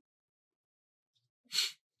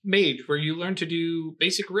 Mage, where you learn to do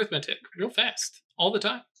basic arithmetic real fast, all the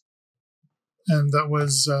time. And that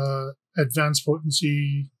was advanced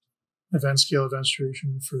potency, advanced scale, advanced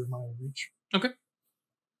duration for my reach. Okay.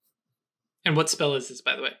 And what spell is this,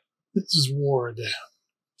 by the way? This is ward.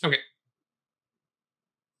 Okay.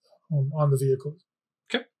 On the vehicle.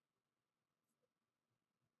 Okay.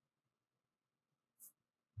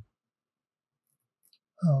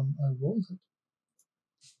 I rolled it.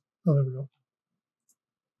 Oh, there we go.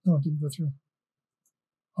 No, it didn't go through.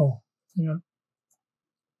 Oh, hang on.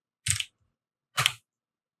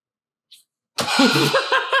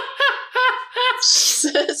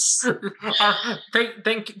 Jesus.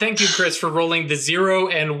 Thank you, Chris, for rolling the 0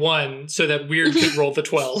 and 1 so that Weird could roll the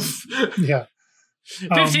 12. Yeah.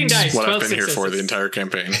 15 dice, What 12 I've been successes. here for the entire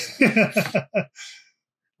campaign.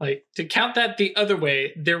 Like, to count that the other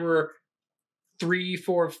way, there were 3,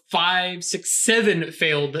 4, 5, 6, 7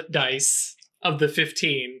 failed dice of the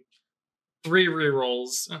 15. 3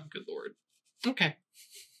 rerolls. Oh, good lord. Okay.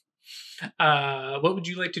 What would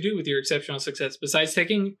you like to do with your exceptional success besides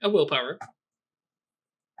taking a willpower?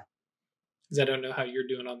 Because I don't know how you're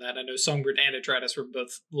doing on that. I know Songbird and Atratus were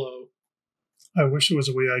both low. I wish there was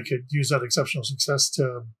a way I could use that exceptional success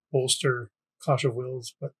to bolster Clash of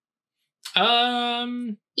Wills, but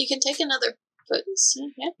You can take another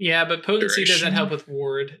potency, yeah. Yeah, but potency Duration. doesn't help with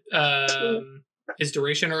ward. Is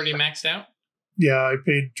duration already maxed out? yeah, I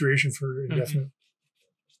paid duration for indefinite.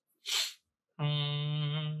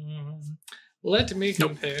 Let me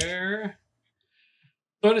compare.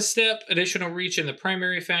 Bonus step, additional reach in the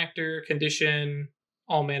primary factor, condition,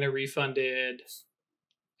 all mana refunded,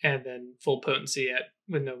 and then full potency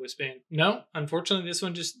with no wristband. No, unfortunately, this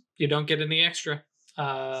one just you don't get any extra.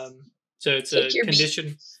 So it's Take your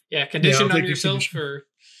condition. Yeah, condition I'll on take yourself condition.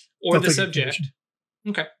 or I'll the take a subject. condition.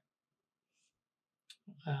 Okay.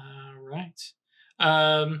 Right.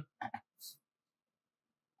 Oh,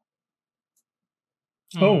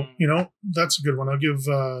 that's a good one. I'll give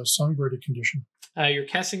Songbird a condition. You're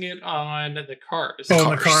casting it on the cars. Oh,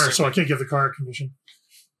 on the car, so I can't give the car a condition.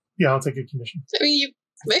 Yeah, I'll take a condition. I mean, you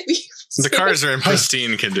maybe. The cars are in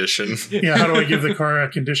pristine condition. Yeah, how do I give the car a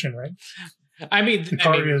condition, right? I mean, The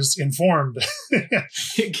car is informed.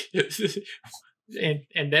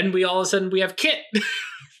 and then we all of a sudden we have Kit.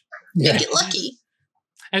 Yeah. Get lucky.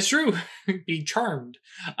 That's true. Be charmed.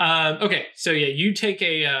 Okay, so yeah, you take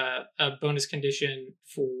a bonus condition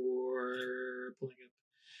for pulling up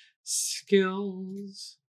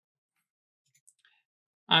skills.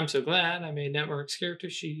 I'm so glad I made Network's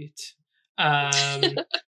character sheet. I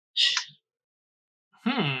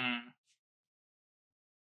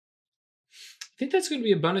think that's going to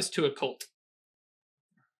be a bonus to occult.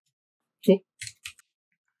 Cool.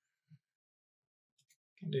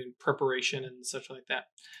 In preparation and such like that.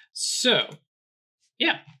 So,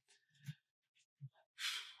 yeah.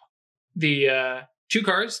 The 2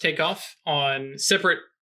 cars take off on separate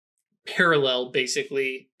parallel,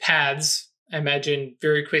 basically, paths. I imagine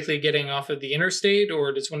very quickly getting off of the interstate,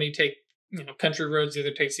 or does one of you take country roads, the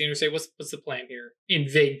other takes the interstate. What's the plan here? In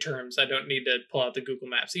vague terms, I don't need to pull out the Google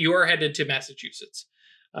Maps. You are headed to Massachusetts.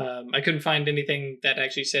 I couldn't find anything that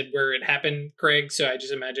actually said where it happened, Craig, so I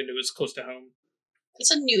just imagined it was close to home.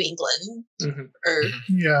 It's in New England.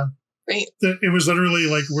 Mm-hmm. Yeah. Right. It was literally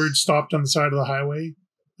like we'd stopped on the side of the highway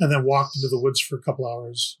and then walked into the woods for a couple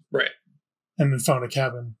hours. Right. And then found a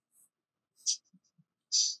cabin.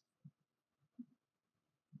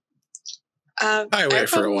 Highway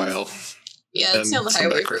for a while. Yeah, it's on the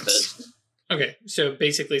highway for a bit. Okay, so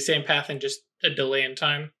basically same path and just a delay in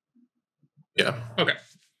time. Yeah. Okay.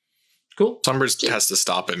 Cool. Summers has to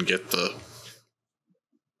stop and get the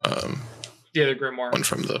other grimoire one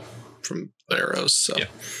from the arrows. So. Yeah.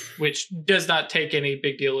 Which does not take any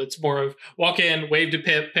big deal. It's more of walk in, wave to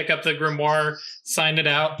Pip, pick up the grimoire, sign it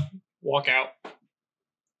out, walk out.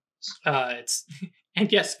 And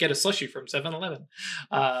yes, get a slushie from 7-Eleven.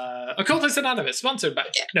 Occultists Anonymous, sponsored by.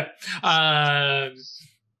 No.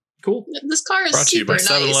 Cool. This car is brought to you super by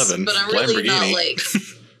 7-Eleven. nice, but I'm really not Lamborghini. like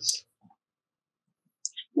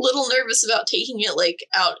little nervous about taking it like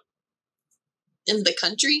out in the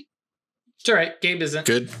country. It's all right. Gabe isn't.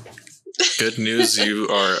 Good news. You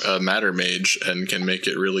are a matter mage and can make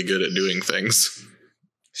it really good at doing things.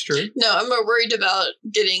 It's true. No, I'm more worried about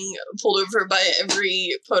getting pulled over by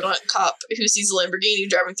every podunk cop who sees a Lamborghini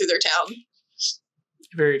driving through their town.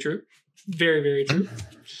 Very true. Very, very true.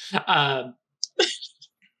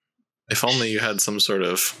 If only you had some sort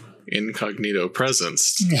of incognito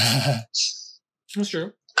presence. That's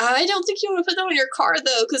true. I don't think you want to put that on your car,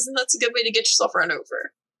 though, because then that's a good way to get yourself run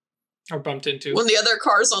over. Or bumped into. When the other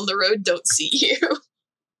cars on the road don't see you.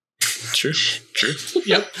 True.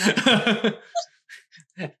 Yep.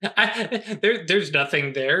 There's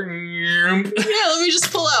nothing there. Yeah, let me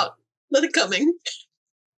just pull out. Nothing coming.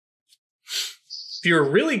 If you're a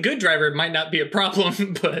really good driver, it might not be a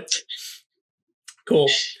problem, but cool.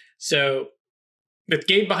 So, with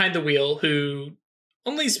Gabe behind the wheel, who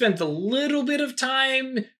only spent a little bit of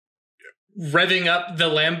time revving up the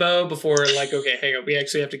Lambo before, like, okay, hang on, we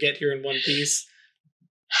actually have to get here in one piece.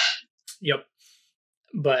 Yep.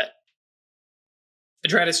 But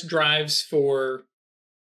Adratus drives for,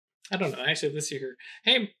 I don't know, actually, let's see here.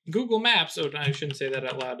 Hey, Google Maps. Oh, I shouldn't say that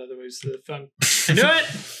out loud, otherwise the phone. I knew it!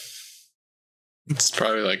 It's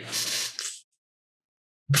probably like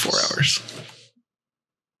 4 hours.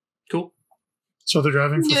 Cool. So they're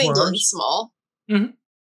driving for New 4 England's hours? small. Mm-hmm.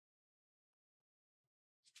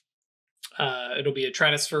 It'll be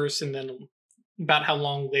Atratus first, and then about how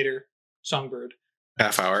long later, Songbird?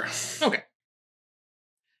 Half hour. Okay.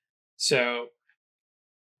 So,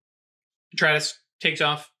 Atratus takes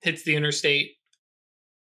off, hits the interstate.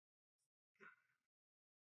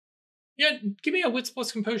 Yeah, give me a Wits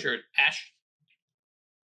plus Composure, Ash.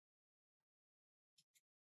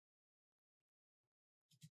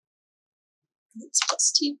 It's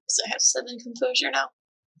 +2, because I have 7 composure now.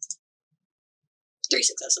 3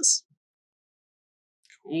 successes.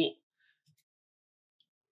 Cool.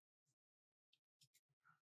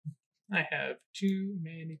 I have too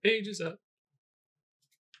many pages up.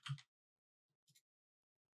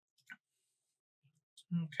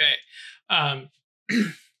 Okay.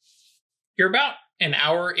 You're about an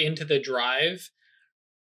hour into the drive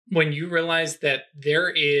when you realize that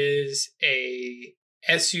there is a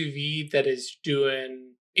SUV that is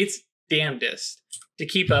doing its damnedest to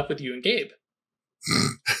keep up with you and Gabe.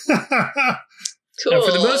 Cool. Now,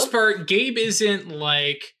 for the most part, Gabe isn't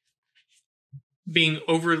like being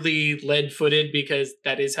overly lead-footed because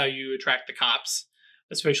that is how you attract the cops,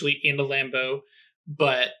 especially in a Lambo.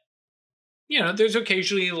 But, there's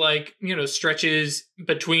occasionally like, stretches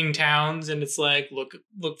between towns and it's like, look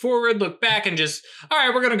forward, look back, and just, all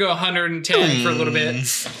right, we're going to go 110 for a little bit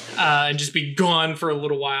and just be gone for a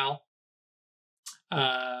little while.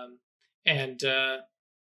 Oh,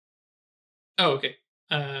 okay.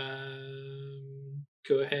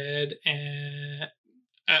 Go ahead and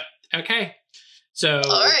okay. So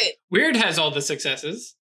all right. Weird has all the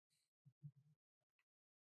successes.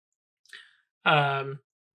 And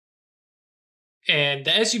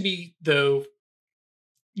the SUV, though,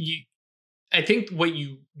 I think what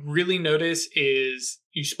you really notice is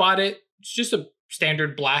you spot it. It's just a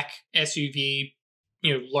standard black SUV,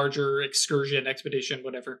 larger excursion, expedition,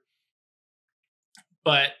 whatever.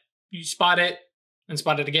 But you spot it, and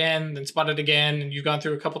spot it again, then spot it again, and you've gone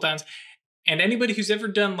through a couple times. And anybody who's ever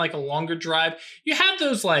done like a longer drive, you have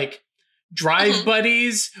those like drive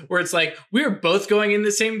buddies where it's like, we're both going in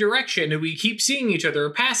the same direction and we keep seeing each other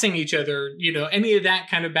or passing each other, any of that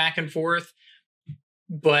kind of back and forth.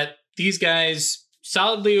 But these guys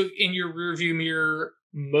solidly in your rearview mirror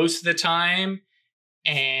most of the time.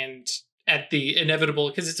 And at the inevitable,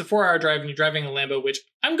 because it's a 4-hour drive and you're driving a Lambo, which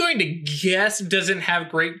I'm going to guess doesn't have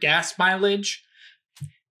great gas mileage.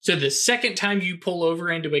 So the second time you pull over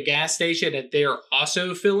into a gas station and they're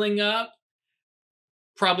also filling up,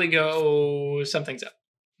 probably go, something's up.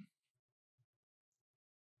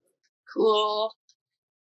 Cool.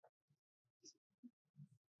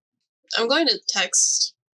 I'm going to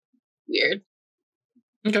text Weird.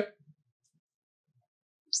 Okay.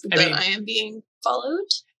 That I am being followed.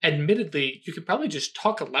 Admittedly, you could probably just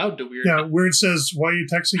talk aloud to Weird. Yeah, Weird says, "Why are you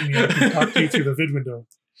texting me? I can talk to you through the vid window."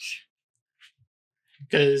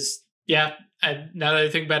 Because, yeah, now that I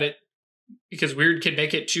think about it, because Weird can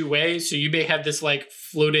make it 2 ways, so you may have this, like,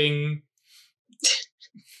 floating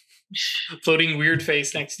weird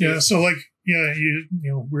face next to you. Yeah, so, like, yeah, you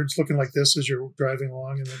know, Weird's looking like this as you're driving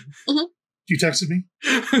along, and then you texted me?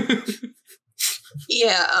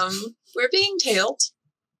 Yeah, we're being tailed.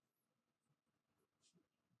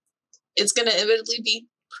 It's gonna inevitably be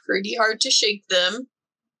pretty hard to shake them.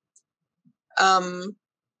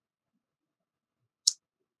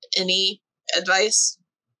 Any advice?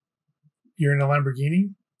 You're in a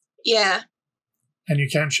Lamborghini? Yeah. And you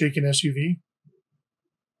can't shake an SUV?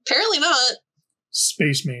 Apparently not.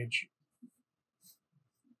 Space Mage.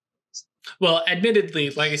 Well, admittedly,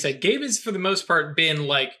 like I said, Gabe has for the most part been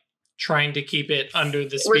like trying to keep it under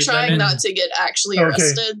the speed We're trying limit. not to get actually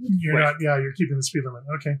arrested. You're not, yeah, you're keeping the speed limit.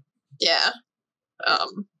 Okay. Yeah.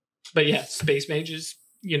 But yeah, Space Mages,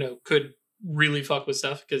 you know, could really fuck with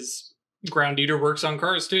stuff because Ground Eater works on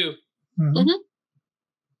cars too. Mm-hmm.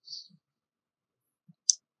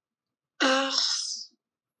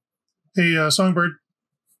 Hey, Songbird.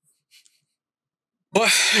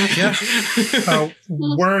 What? Yeah.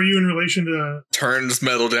 Where are you in relation to... Turns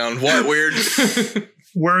metal down. What? Weird.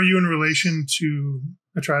 Where are you in relation to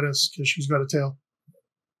Atratus? Because she's got a tail.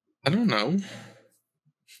 I don't know.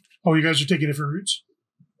 Oh, you guys are taking different routes?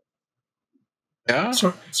 Yeah?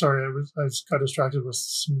 Sorry, I got distracted with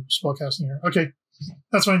some spellcasting here. Okay,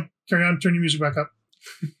 that's fine. Carry on. Turn your music back up.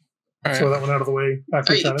 All right. Throw that one out of the way. Back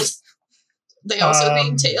to Atratus. They also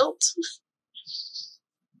being tailed?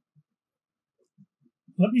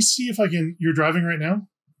 Let me see if I can... You're driving right now?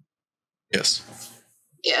 Yes.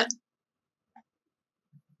 Yeah.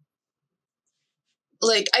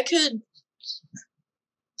 Like, I could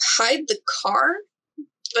hide the car,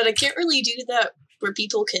 but I can't really do that where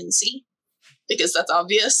people can see, because that's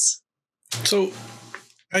obvious. So,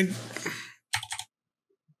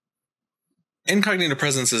 incognito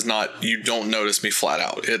presence is not, you don't notice me flat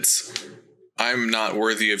out. It's, I'm not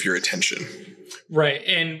worthy of your attention. Right.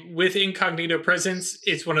 And with incognito presence,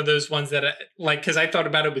 it's one of those ones that, because I thought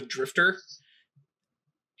about it with Drifter.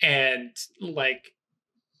 And,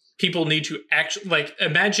 people need to actually,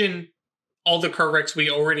 imagine all the car wrecks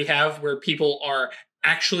we already have where people are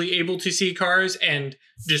actually able to see cars and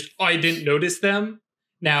just, I didn't notice them.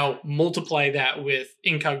 Now, multiply that with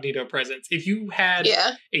incognito presence. If you had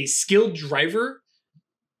a skilled driver,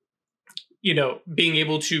 being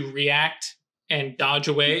able to react and dodge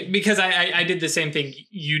away, because I did the same thing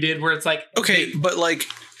you did, where it's like... Okay, but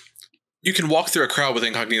you can walk through a crowd with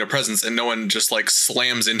incognito presence and no one just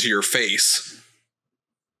slams into your face.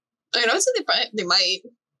 I know, so they might.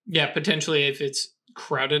 Yeah, potentially if it's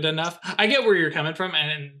crowded enough. I get where you're coming from,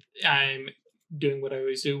 and I'm doing what I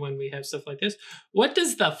always do when we have stuff like this. What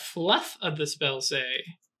does the fluff of the spell say?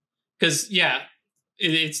 Because, yeah,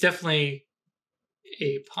 it's definitely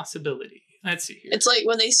a possibility. Let's see here. It's like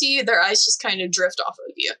when they see you, their eyes just kind of drift off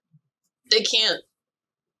of you. They can't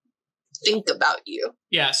think about you.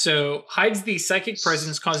 Yeah, so hides the psychic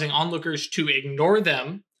presence, causing onlookers to ignore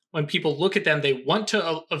them. When people look at them, they want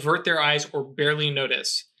to avert their eyes or barely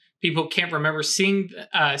notice. People can't remember seeing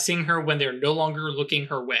her when they're no longer looking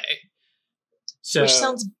her way. So, which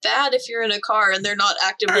sounds bad if you're in a car and they're not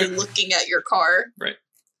actively looking at your car. Right.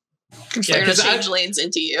 They're going to change lanes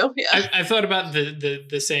into you. Yeah. I thought about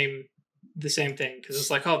the same thing, because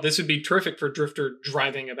it's like, oh, this would be terrific for Drifter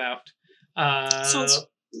driving about. Sounds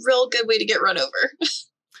real good way to get run over.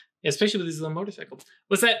 Especially with his little motorcycle.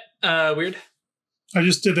 Was that weird? I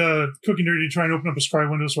just did a cookie dirty to try and open up a scry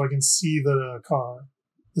window so I can see the car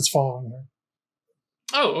that's following her.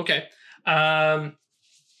 Oh, okay. I'm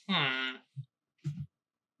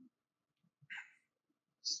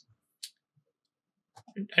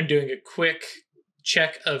doing a quick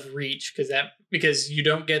check of reach because you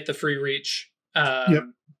don't get the free reach. Yep.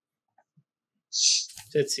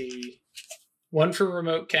 Let's see. 1 for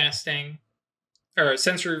remote casting, or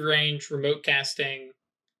sensory range, remote casting.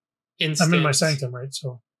 Instant. I'm in my sanctum, right?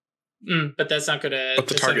 So, but that's not going to. But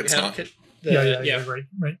the target's not. Yeah, right.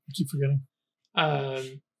 I keep forgetting.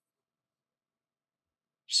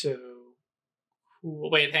 So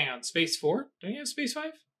Cool. Wait, hang on. Space 4? Don't you have space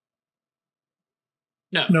 5?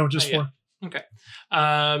 No. No, just not 4. yet. Okay.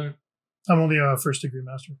 I'm only a first degree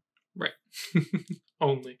master. Right.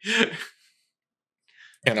 Only.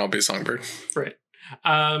 And I'll be Songbird. Right.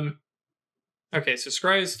 Okay, so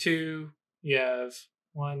Scry's 2. You have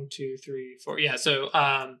 1, 2, 3, 4. Yeah, so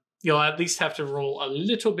you'll at least have to roll a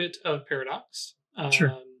little bit of Paradox.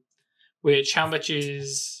 Sure. Which, how much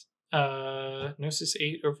is Gnosis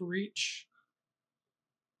 8 Overreach?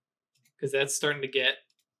 Because that's starting to get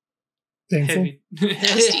Painful.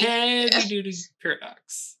 heavy duty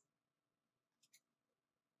Paradox.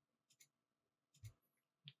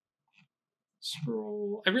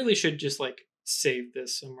 Scroll. I really should just like save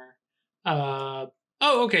this somewhere. Oh,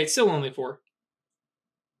 okay, still only 4.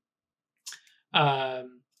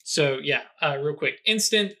 So yeah, real quick.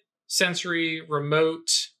 Instant, sensory,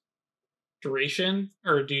 remote, duration,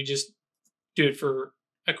 or do you just do it for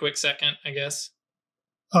a quick second, I guess?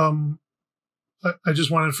 I just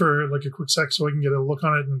wanted for like a quick sec so I can get a look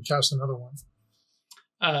on it and cast another one.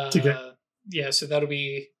 Yeah, so that'll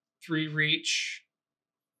be 3 reach.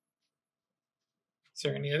 Is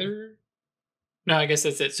there any other? No, I guess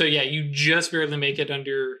that's it. So yeah, you just barely make it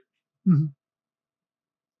under. Mm-hmm.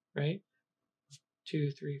 Right? 2,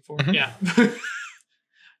 3, 4. Mm-hmm. Yeah.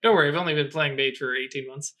 Don't worry, I've only been playing Mage for 18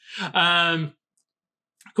 months.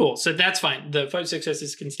 Cool. So that's fine. The 5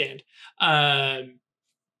 successes can stand.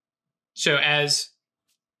 So as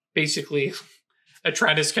basically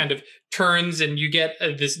Atratus kind of turns and you get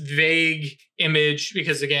this vague image,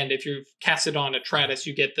 because again, if you cast it on Atratus,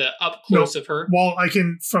 you get the up close of her. Well, I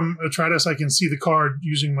can, from Atratus, I can see the card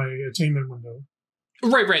using my attainment window.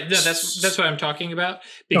 Right. No, that's what I'm talking about.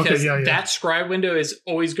 Because that scry window is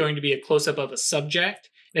always going to be a close-up of a subject.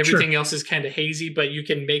 Everything else is kind of hazy, but you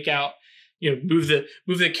can make out, move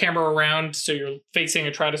the camera around so you're facing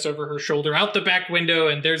Atratus over her shoulder out the back window,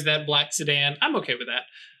 and there's that black sedan. I'm okay with that.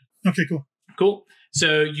 Okay, cool. Cool.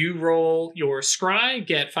 So you roll your scry,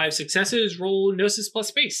 get 5 successes, roll Gnosis plus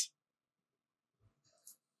space.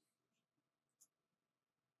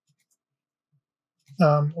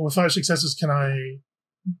 With 5 successes, can I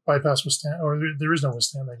bypass withstand? Or there is no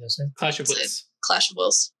withstand, I guess. Eh? Clash of Wills. Clash of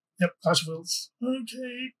Wills. Yep, Clash of Wills.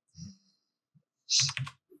 Okay.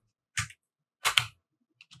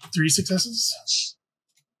 3 successes.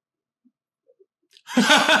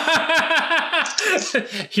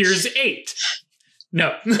 Here's 8.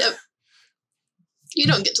 No. Yep. You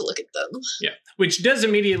don't get to look at them. Yeah, which does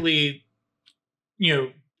immediately,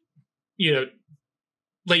 let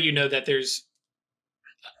you know that there's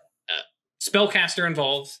a spellcaster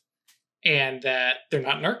involved, and that they're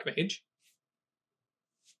not an archmage.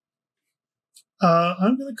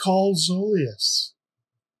 I'm going to call Zolius.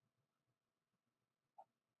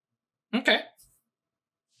 Okay.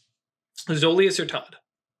 Zolius or Todd?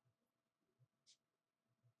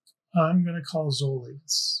 I'm going to call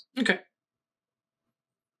Zolius. Okay.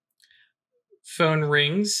 Phone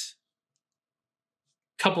rings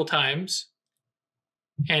a couple times,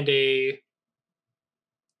 and a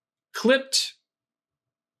clipped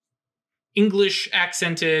English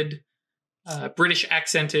accented, British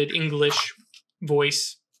accented English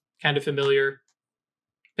voice, kind of familiar,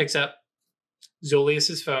 picks up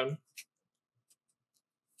Zolius's phone.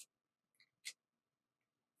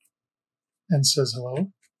 And says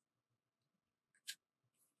hello.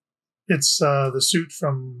 It's the suit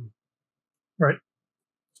from, right?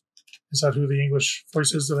 Is that who the English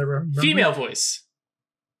voice is that I remember? Female voice.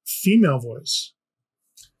 Female voice.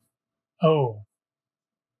 Oh.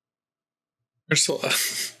 Ursula.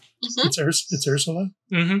 Mm-hmm. It's Ursula?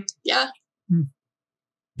 Mm-hmm. Yeah.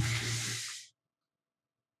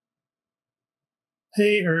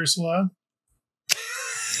 Hey, Ursula.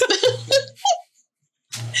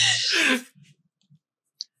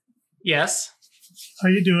 Yes. How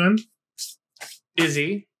you doing?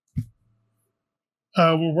 Busy.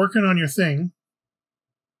 We're working on your thing.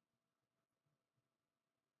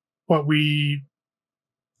 But we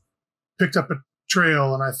picked up a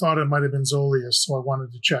trail, and I thought it might have been Zolius, so I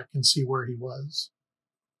wanted to check and see where he was.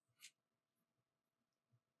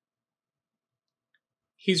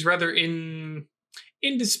 He's rather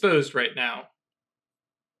indisposed right now.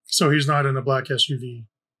 So he's not in a black SUV.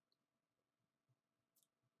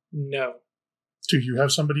 No. Do you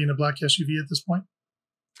have somebody in a black SUV at this point?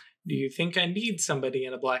 Do you think I need somebody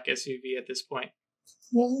in a black SUV at this point?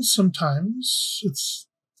 Well, sometimes it's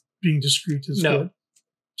being discreet is good.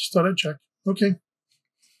 Just thought I'd check. Okay.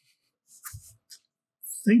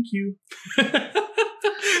 Thank you.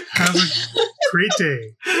 Have a great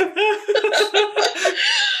day.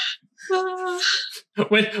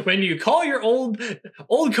 When you call your old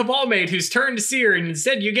cabal mate who's turned seer and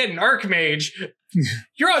instead you get an archmage,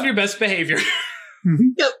 you're on your best behavior. Mm-hmm.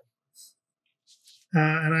 Yep.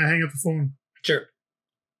 And I hang up the phone. Sure.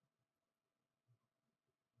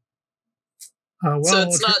 Well, So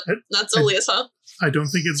it's not Zolius, huh? I don't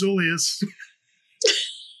think it's Zolius.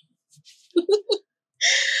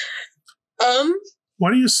 Why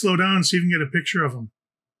don't you slow down and see if you can get a picture of him,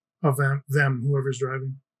 them, whoever's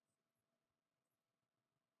driving.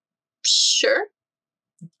 Sure.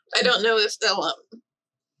 I don't know if they'll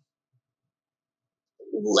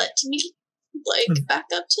let me back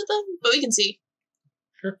up to them, but we can see.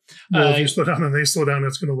 Sure. Well, if you slow down and they slow down,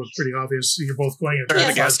 that's going to look pretty obvious. You're both going They're at at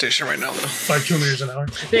the gas station right now, though. 5 kilometers an hour.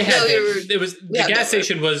 They had No, the gas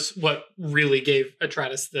station was what really gave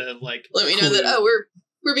Atratus the Let me know that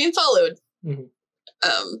we're being followed. Mm-hmm.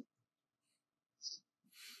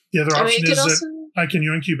 The other option is that I can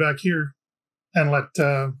yoink you back here and let.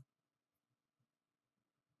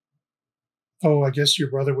 I guess your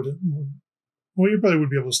brother would. Well, your brother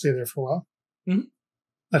would be able to stay there for a while. Mm-hmm.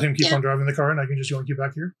 Let him keep on driving the car, and I can just yoink you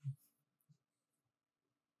back here.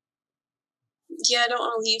 Yeah, I don't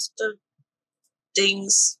want to leave the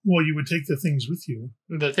things. Well, you would take the things with you.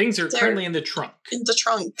 The things are currently in the trunk. In the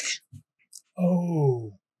trunk.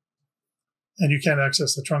 Oh. And you can't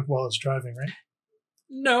access the trunk while it's driving, right?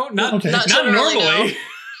 No, not okay. not generally, normally.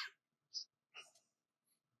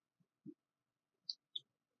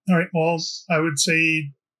 No. All right. Well, I would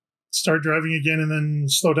say start driving again and then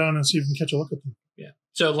slow down and see if you can catch a look at them. Yeah.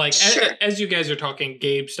 So, Sure. as you guys are talking,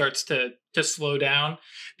 Gabe starts to slow down.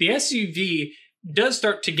 The SUV does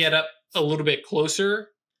start to get up a little bit closer,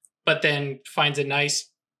 but then finds a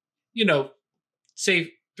nice,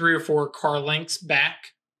 say 3 or 4 car lengths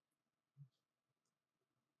back.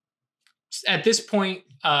 At this point,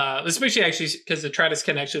 especially actually because the Atratus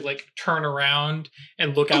can actually turn around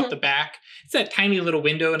and look out the back. It's that tiny little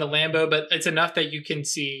window in a Lambo, but it's enough that you can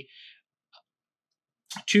see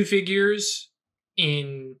 2 figures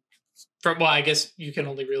I guess you can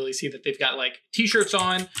only really see that they've got t-shirts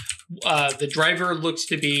on. The driver looks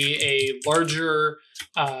to be a larger,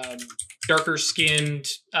 darker skinned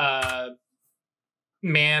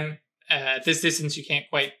man. At this distance, you can't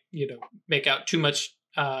quite, make out too much.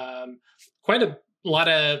 Quite a lot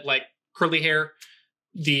of curly hair.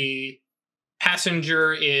 The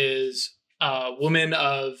passenger is a woman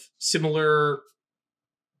of similar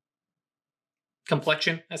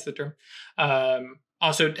complexion. That's the term.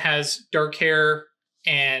 Also has dark hair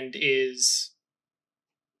and is,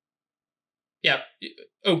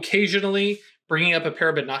 occasionally bringing up a pair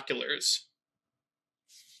of binoculars.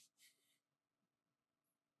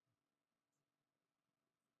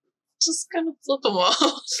 Just gonna flip them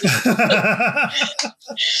off.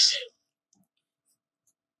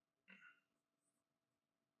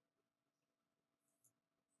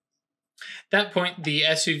 At that point, the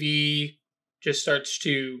SUV just starts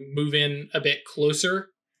to move in a bit closer,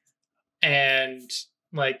 and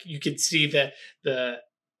you could see the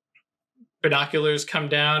binoculars come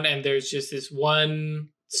down, and there's just this one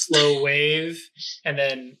slow wave, and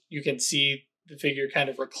then you can see the figure kind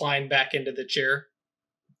of recline back into the chair.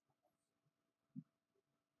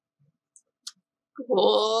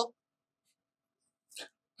 Cool.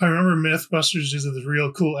 I remember Mythbusters did this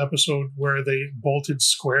real cool episode where they bolted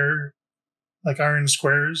iron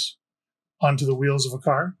squares onto the wheels of a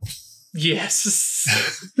car. Yes.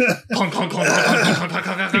 Clonk, clonk, clonk, clonk, clonk, clonk,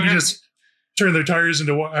 clonk, clonk. You can just turn their tires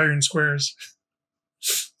into iron squares.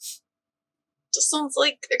 Just sounds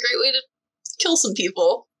like a great way to kill some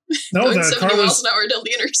people. No, going the 70 car miles an hour down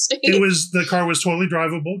the interstate. The car was totally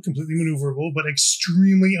drivable, completely maneuverable, but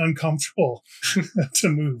extremely uncomfortable to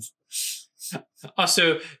move.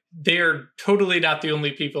 Also, they're totally not the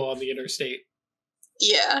only people on the interstate.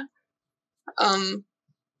 Yeah. I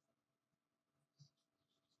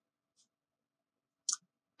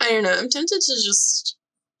don't know. I'm tempted to just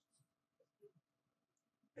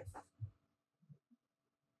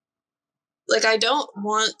I don't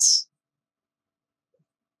want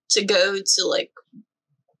to go to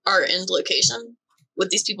our end location with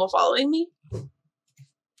these people following me. Do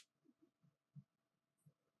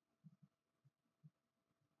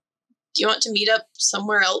you want to meet up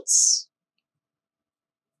somewhere else?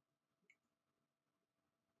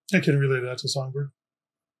 I can relate that to Songbird.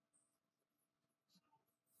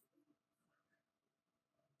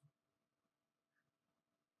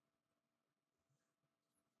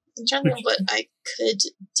 I'm trying to think what I could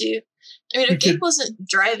do. I mean, if Gabe wasn't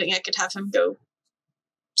driving, I could have him go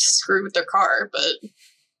screw with their car, but...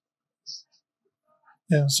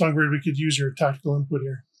 Yeah, Songbird, we could use your tactical input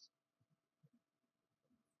here.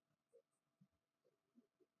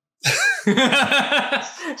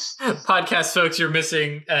 Podcast folks, you're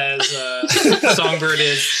missing as Songbird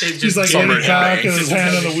is. He's like leaning back with his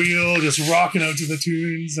hand on the wheel, just rocking out to the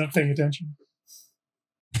tunes, not paying attention.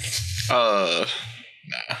 Nah.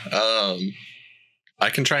 I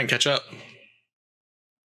can try and catch up.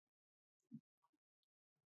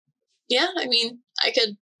 Yeah, I mean, I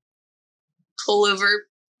could pull over,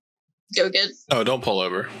 go get... Oh, don't pull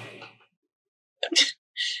over.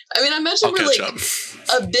 I mean, I imagine we're like up.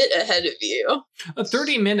 a bit ahead of you.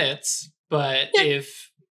 30 minutes, but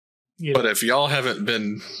if... But if y'all haven't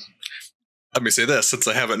been... Let me say this, since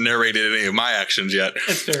I haven't narrated any of my actions yet.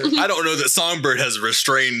 That's fair. I don't know that Songbird has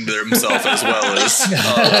restrained himself as well as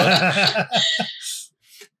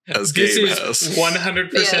this Gabe is has.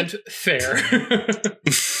 100% fair.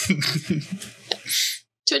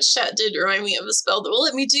 Twitch chat did remind me of a spell that will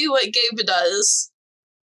let me do what Gabe does,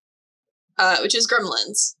 which is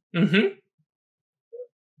Gremlins. Mm-hmm.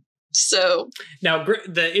 So now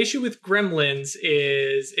the issue with Gremlins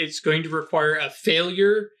is it's going to require a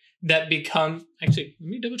failure that become... Actually, let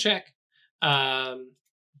me double check. I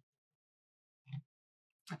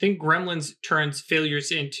think Gremlins turns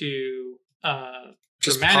failures into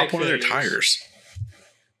just dramatic pop one failures. of their tires.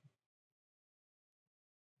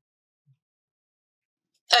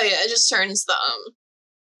 oh yeah, it just turns the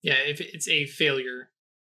Yeah, if it's a failure.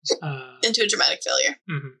 into a dramatic failure.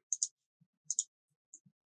 Mm-hmm.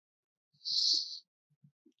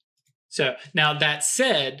 So now that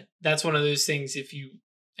said, that's one of those things if you...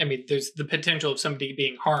 I mean, there's the potential of somebody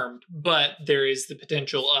being harmed, but there is the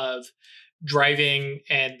potential of driving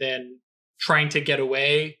and then trying to get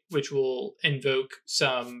away, which will invoke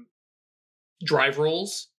some drive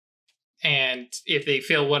rolls. And if they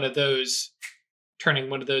fail one of those, turning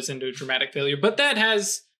one of those into a dramatic failure. But that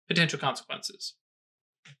has potential consequences.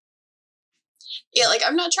 Yeah, like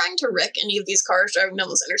I'm not trying to wreck any of these cars driving down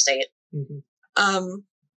this interstate. Mm-hmm.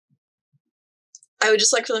 I would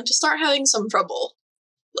just like for them to start having some trouble.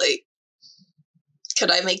 Like, could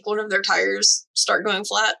I make one of their tires start going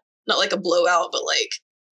flat? Not like a blowout, but like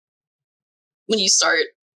when you start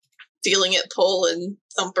feeling it pull and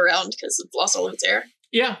thump around because it's lost all of its air.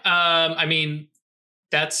 Yeah, I mean,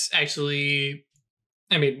 that's actually,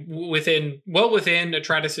 I mean, within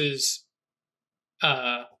Atratus's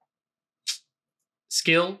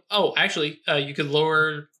skill. Oh, actually, you could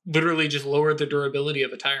literally just lower the durability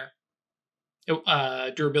of a tire.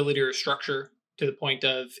 Durability or structure to the point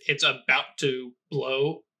of it's about to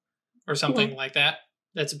blow or something like that.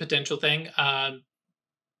 That's a potential thing.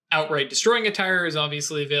 Outright destroying a tire is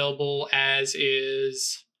obviously available, as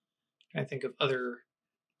is, I think of other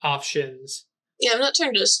options. Yeah, I'm not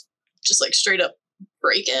trying to just like straight up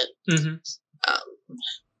break it. Mm-hmm.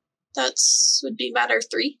 That's would be matter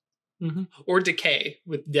 3. Mm-hmm. Or decay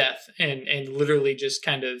with death and literally just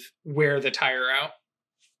kind of wear the tire out.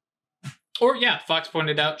 Or, yeah, Fox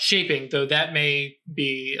pointed out shaping, though that may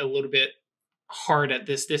be a little bit hard at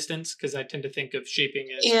this distance, because I tend to think of shaping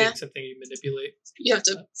as being something you manipulate. You have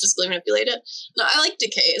to physically manipulate it. No, I like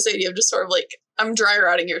decay as the idea of just sort of like, I'm dry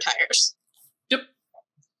rotting your tires. Yep.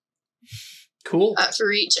 Cool. For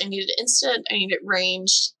reach, I need it instant, I need it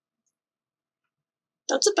ranged.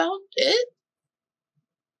 That's about it.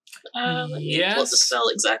 Let me pull up the spell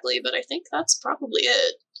exactly, but I think that's probably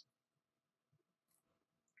it.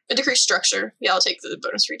 A decreased structure. Yeah, I'll take the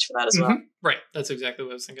bonus reach for that as well. Right, that's exactly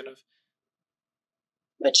what I was thinking of.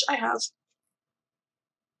 Which I have.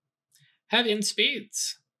 Have in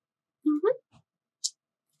spades.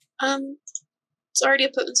 It's already a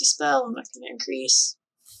potency spell. I'm not going to increase.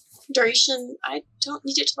 Duration, I don't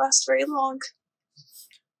need it to last very long.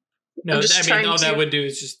 No, I mean, all that would do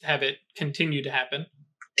is just have it continue to happen.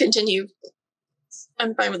 Continue.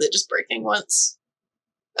 I'm fine with it just breaking once.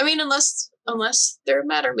 I mean, unless they're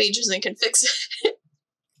matter mages and can fix it.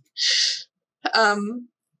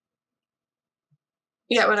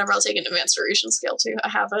 Yeah, whatever. I'll take an advanced duration scale too. I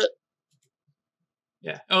have it.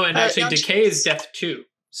 Yeah. Oh, and actually, decay is death too.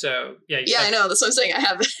 So yeah. Yeah, I know. That's what I'm saying. I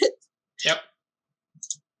have it. Yep.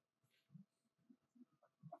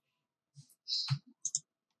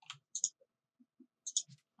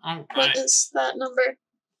 All right. What is that number?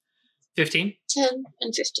 15. 10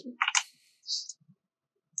 and 15.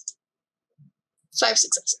 5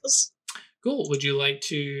 successes. Cool. Would you like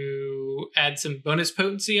to add some bonus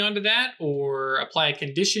potency onto that, or apply a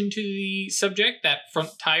condition to the subject, that front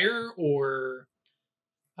tire, or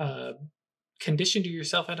condition to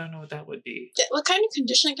yourself? I don't know what that would be. What kind of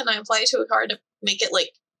condition can I apply to a car to make it,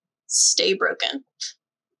 like, stay broken?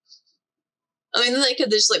 I mean, then they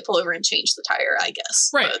could just, like, pull over and change the tire, I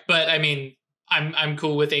guess. Right, but I mean, I'm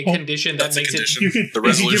cool with a condition that makes condition. it... The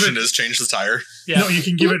resolution is change the tire. Yeah. No, you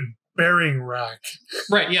can give it bearing rack.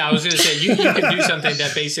 Right. Yeah, I was going to say you could do something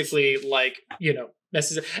that basically, like,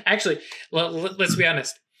 messes. Actually, let's be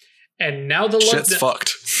honest. And now the shit's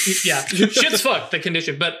fucked. Yeah, shit's fucked. The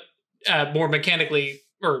condition, but more mechanically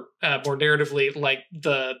or more narratively, like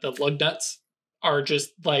the lug nuts are just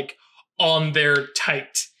like on there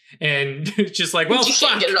tight, and just like, well, you fuck.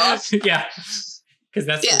 can't get it off. Yeah, because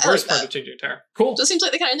that's the worst part of changing a tire. Cool. Those seems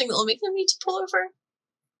like the kind of thing that will make them need to pull over.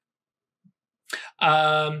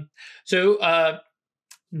 So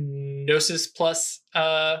Gnosis plus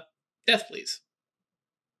death, please.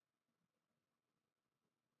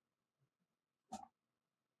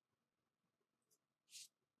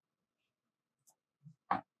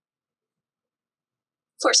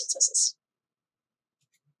 Four successes.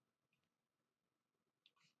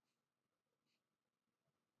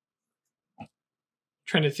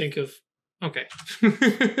 Trying to think of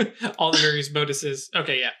all the various bonuses.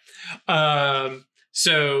 Okay, yeah.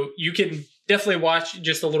 So you can definitely watch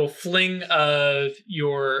just a little fling of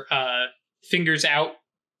your fingers out,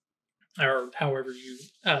 or however you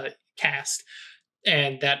cast,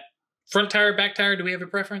 and that front tire, back tire. Do we have a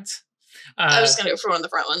preference? I was just gonna go for one of the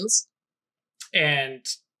front ones. And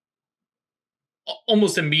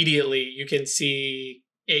almost immediately you can see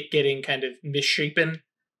it getting kind of misshapen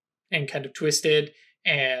and kind of twisted,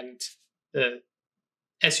 and the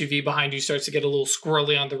SUV behind you starts to get a little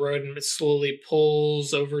squirrely on the road, and it slowly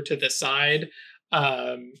pulls over to the side,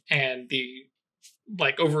 and the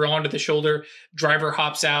over onto the shoulder. Driver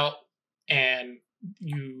hops out, and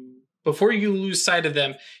before you lose sight of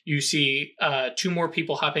them, you see two more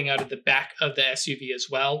people hopping out of the back of the SUV as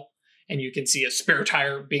well. And you can see a spare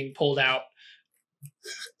tire being pulled out.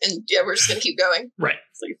 And yeah, we're just going to keep going. Right.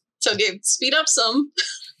 So Gabe, speed up some.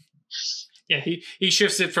 Yeah, he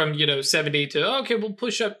shifts it from, 70 to, okay, we'll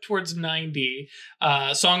push up towards 90.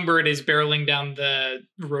 Songbird is barreling down the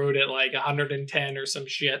road at 110 or some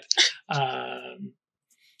shit.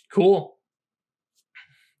 Cool.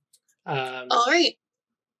 All right.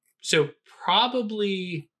 So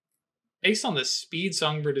probably, based on the speed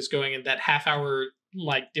Songbird is going in that half-hour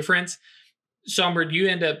difference, Songbird, you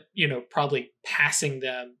end up, probably passing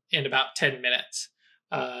them in about 10 minutes.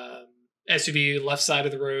 SUV left side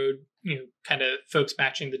of the road, kind of folks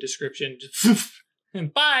matching the description, just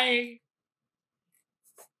and bye.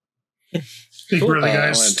 Big Cool. burly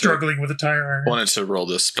guy struggling with a tire iron. Wanted to roll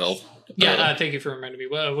this spell. Yeah, thank you for reminding me.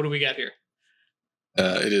 What do we got here?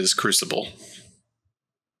 It is Crucible.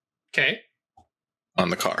 Okay. On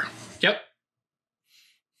the car. Yep.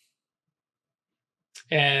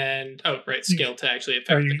 And scale to actually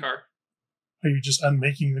affect the car. Are you just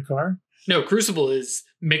unmaking the car? No, Crucible is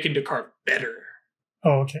making the car better.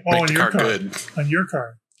 Oh, okay. Make the car good. On your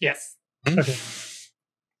car. Yes. Okay.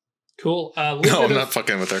 Cool. No, I'm not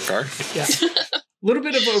fucking with their car. Yeah. A little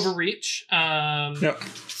bit of overreach. Yep.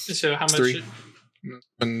 So how much? 3.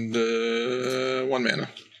 And 1 mana.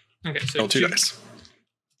 Okay, so 2 dice.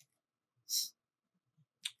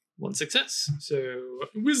 1 success. So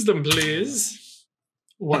wisdom, please.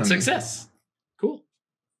 1 success. Cool.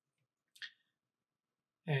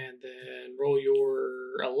 And then roll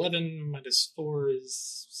your 11 minus 4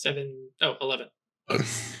 is 7. Oh, 11. And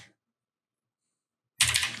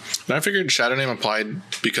I figured Shadow Name applied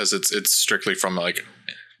because it's strictly from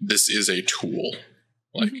this is a tool.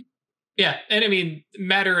 Yeah, and I mean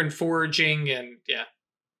matter and foraging, and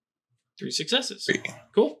 3 successes.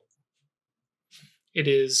 Cool. It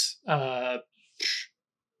is what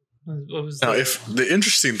was now, if the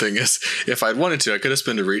interesting thing is, if I'd wanted to, I could have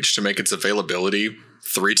spent a reach to make its availability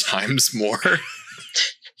 3 times more.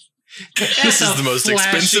 This is the most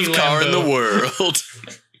expensive car in the world.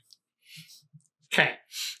 Okay.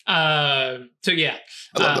 So yeah,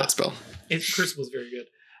 I love that spell. Crucible is very good.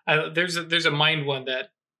 There's a mind one that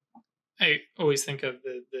I always think of,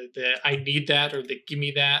 the I need that, or the give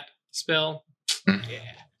me that spell. Yeah.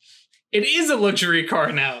 It is a luxury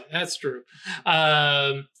car now. That's true.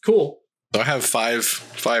 Cool. So I have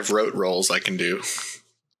five rote rolls I can do.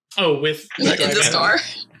 Oh, with in the star.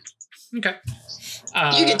 Okay.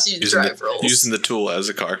 You get to use drive rolls. Using the tool as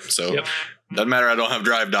a car. So doesn't matter. I don't have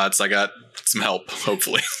drive dots. I got some help,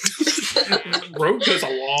 hopefully. Rote goes a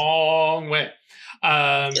long way.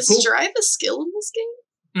 Is drive a skill in this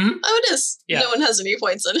game? Mm-hmm. Oh, it is. Yeah. No one has any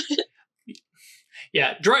points in it.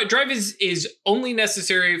 Yeah, drive is only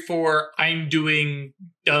necessary for I'm doing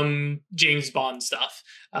dumb James Bond stuff.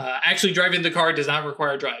 Actually, driving the car does not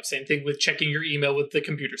require drive. Same thing with checking your email with the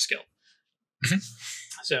computer skill.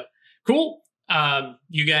 So, cool.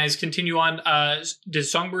 You guys continue on. Does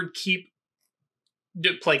Songbird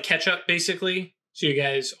play catch up, basically? So you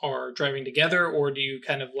guys are driving together, or do you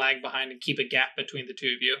kind of lag behind and keep a gap between the two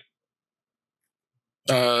of you?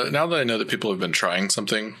 Now that I know that people have been trying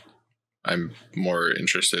something, I'm more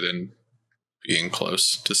interested in being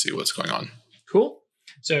close to see what's going on. Cool.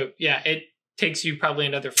 So yeah, it takes you probably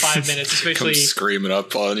another 5 minutes, especially Come screaming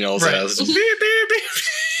up on y'all's Right. ass. Beep, beep, beep.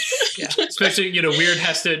 yeah, especially Weird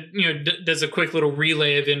has to does a quick little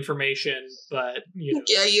relay of information, but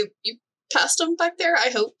Yeah, you passed them back there, I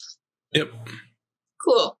hope. Yep.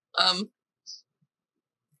 Cool.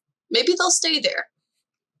 Maybe they'll stay there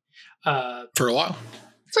For a while.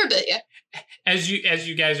 for a bit, yeah. As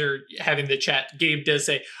you guys are having the chat, Gabe does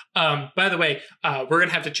say, by the way, we're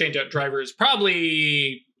gonna have to change out drivers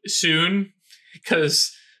probably soon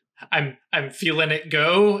because I'm feeling it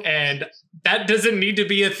go, and that doesn't need to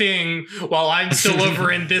be a thing while I'm still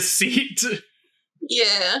over in this seat.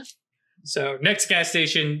 Yeah. So next gas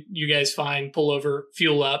station, you guys find, pull over,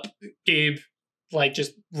 fuel up. Gabe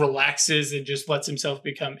just relaxes and just lets himself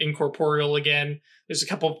become incorporeal again. There's a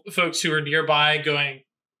couple folks who are nearby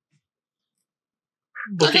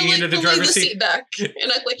looking into the driver's seat back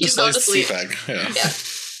and act like he's Just gone nice to sleep. bag. Yeah. Yeah.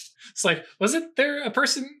 It's like, wasn't there a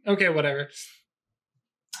person? Okay, whatever.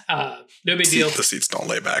 No big deal. The seats don't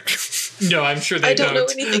lay back. No, I'm sure they I don't know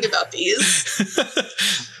anything about these.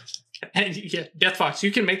 And yeah, Death Fox,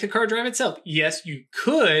 you can make the car drive itself. Yes, you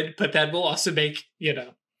could, but that will also make,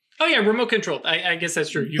 Oh yeah, remote controlled. I guess that's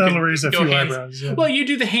true. You That'll can raise a go few hands- eyebrows. Yeah. Well, you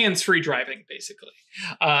do the hands-free driving, basically.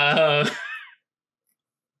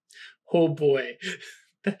 Oh boy.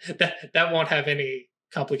 That won't have any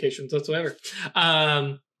complications whatsoever.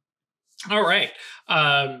 All right.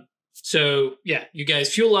 So yeah, you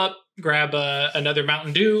guys fuel up, grab another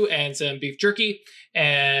Mountain Dew and some beef jerky,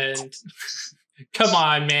 and come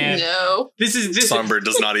on, man. No. This is Songbird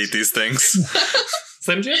does not eat these things.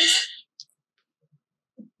 Slim Jims?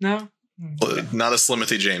 No? Not a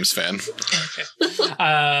Slimothy James fan. Okay.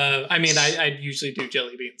 I mean, I usually do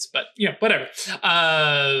jelly beans, but whatever.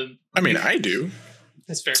 I do.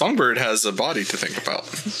 That's fair. Songbird has a body to think about.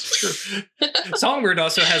 True. Songbird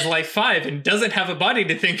also has life 5 and doesn't have a body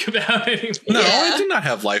to think about anymore. No, Yeah. I do not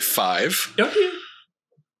have life 5. Don't you?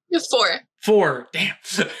 You have 4. 4. Damn.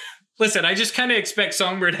 Listen, I just kind of expect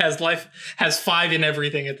Songbird has 5 in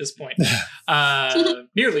everything at this point.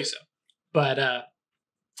 Nearly so. But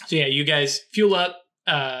so yeah, you guys fuel up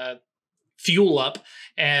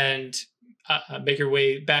and make your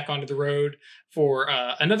way back onto the road for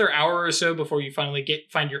another hour or so before you finally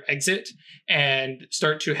find your exit and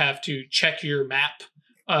start to have to check your map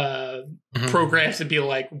programs and be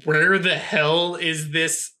like, where the hell is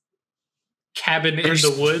this cabin There's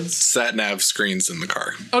in the woods? Sat nav screens in the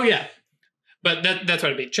car. Oh yeah, but that's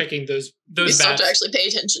what I mean. Checking those You still have maps, to actually pay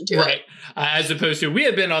attention to right? it. As opposed to we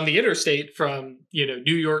had been on the interstate from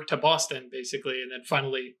New York to Boston basically, and then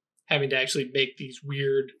finally having to actually make these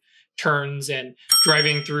weird turns and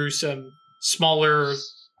driving through some smaller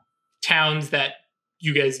towns that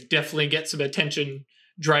you guys definitely get some attention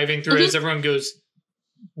driving through as everyone goes,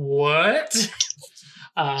 what?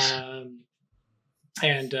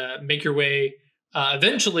 And make your way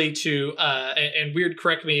eventually to, and Weird,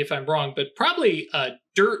 correct me if I'm wrong, but probably a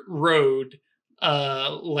dirt road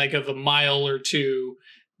like of a mile or two,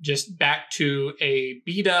 just back to a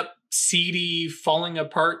beat up, seedy, falling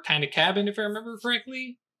apart kind of cabin, if I remember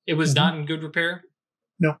correctly. It was not in good repair.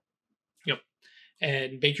 No. Yep.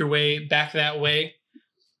 And make your way back that way.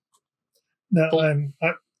 Now,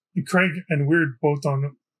 Craig and Weird both don't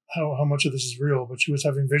know how much of this is real, but she was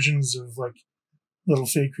having visions of like little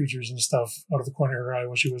fake creatures and stuff out of the corner of her eye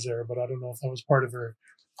when she was there, but I don't know if that was part of her.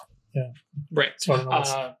 Yeah. Right. So I don't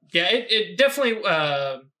know. Yeah, it definitely,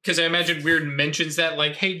 because I imagine Weird mentions that,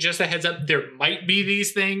 like, hey, just a heads up, there might be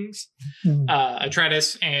these things.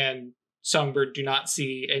 Atreides and Songbird do not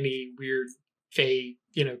see any weird, fey,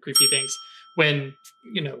 creepy things. When,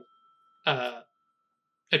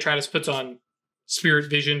 Atreides puts on spirit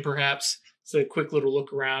vision, perhaps. It's a quick little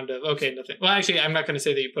look around of, okay, nothing. Well, actually, I'm not going to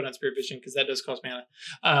say that you put on spirit vision because that does cost mana.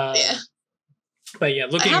 Yeah. But yeah,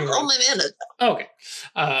 looking I have around. all my mana. Oh, okay.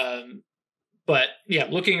 But yeah,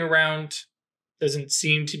 looking around doesn't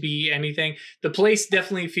seem to be anything. The place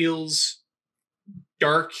definitely feels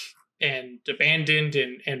dark and abandoned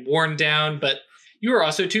and worn down, but you are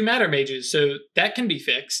also 2 matter mages, so that can be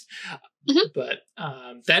fixed. But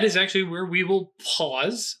that is actually where we will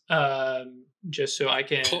pause, just so I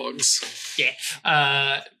can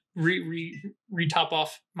re-top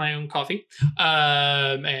off my own coffee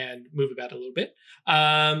and move about a little bit.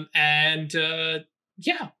 Yeah.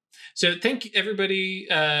 So thank everybody.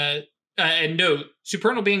 And no,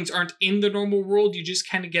 supernal beings aren't in the normal world. You just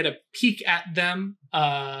kind of get a peek at them.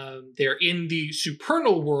 They're in the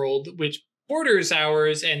supernal world, which borders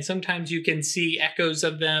ours, and sometimes you can see echoes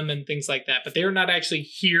of them and things like that, but they're not actually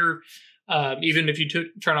here. Even if you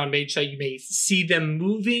turn on Mage Sight, you may see them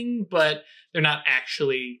moving, but they're not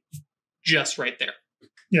actually just right there.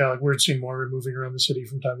 Yeah, like we'd seen Moira moving around the city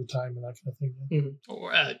from time to time and that kind of thing. Mm-hmm.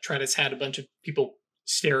 Or Travis had a bunch of people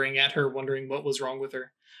staring at her, wondering what was wrong with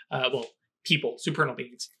her. People, supernal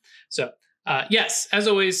beings. So, yes, as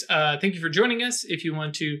always, thank you for joining us. If you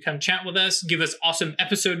want to come chat with us, give us awesome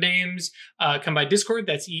episode names, come by Discord.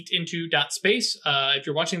 That's eatinto.space. If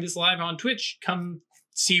you're watching this live on Twitch, come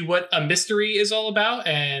see what a mystery is all about,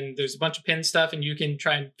 and there's a bunch of pin stuff and you can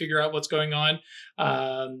try and figure out what's going on.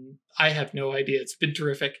 I have no idea. It's been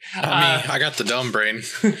terrific. I got the dumb brain.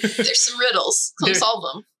 There's some riddles. Come solve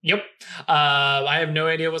them. Yep. I have no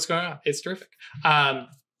idea what's going on. It's terrific.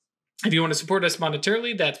 If you want to support us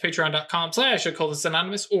monetarily, that's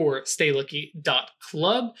patreon.com/occultistsanonymous or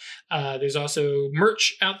staylucky.club. There's also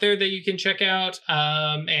merch out there that you can check out.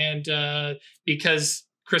 Because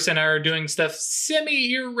Chris and I are doing stuff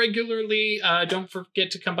semi-irregularly, don't forget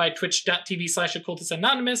to come by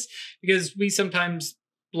twitch.tv/occultistsanonymous, because we sometimes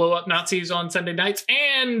blow up Nazis on Sunday nights,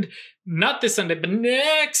 and not this Sunday, but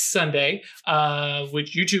next Sunday,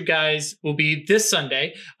 which YouTube guys will be this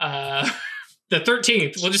Sunday, the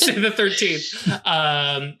 13th. We'll just say the 13th.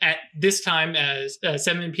 At this time, as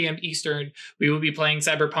 7 p.m. Eastern, we will be playing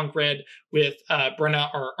Cyberpunk Red with Brenna,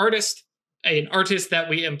 our artist, an artist that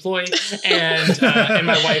we employ, and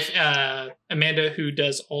my wife, Amanda, who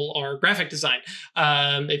does all our graphic design.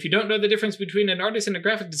 If you don't know the difference between an artist and a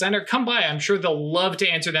graphic designer, come by. I'm sure they'll love to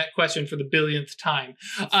answer that question for the billionth time.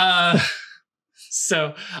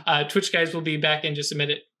 So Twitch guys will be back in just a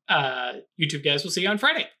minute. YouTube guys, we'll see you on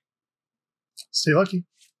Friday. Stay lucky.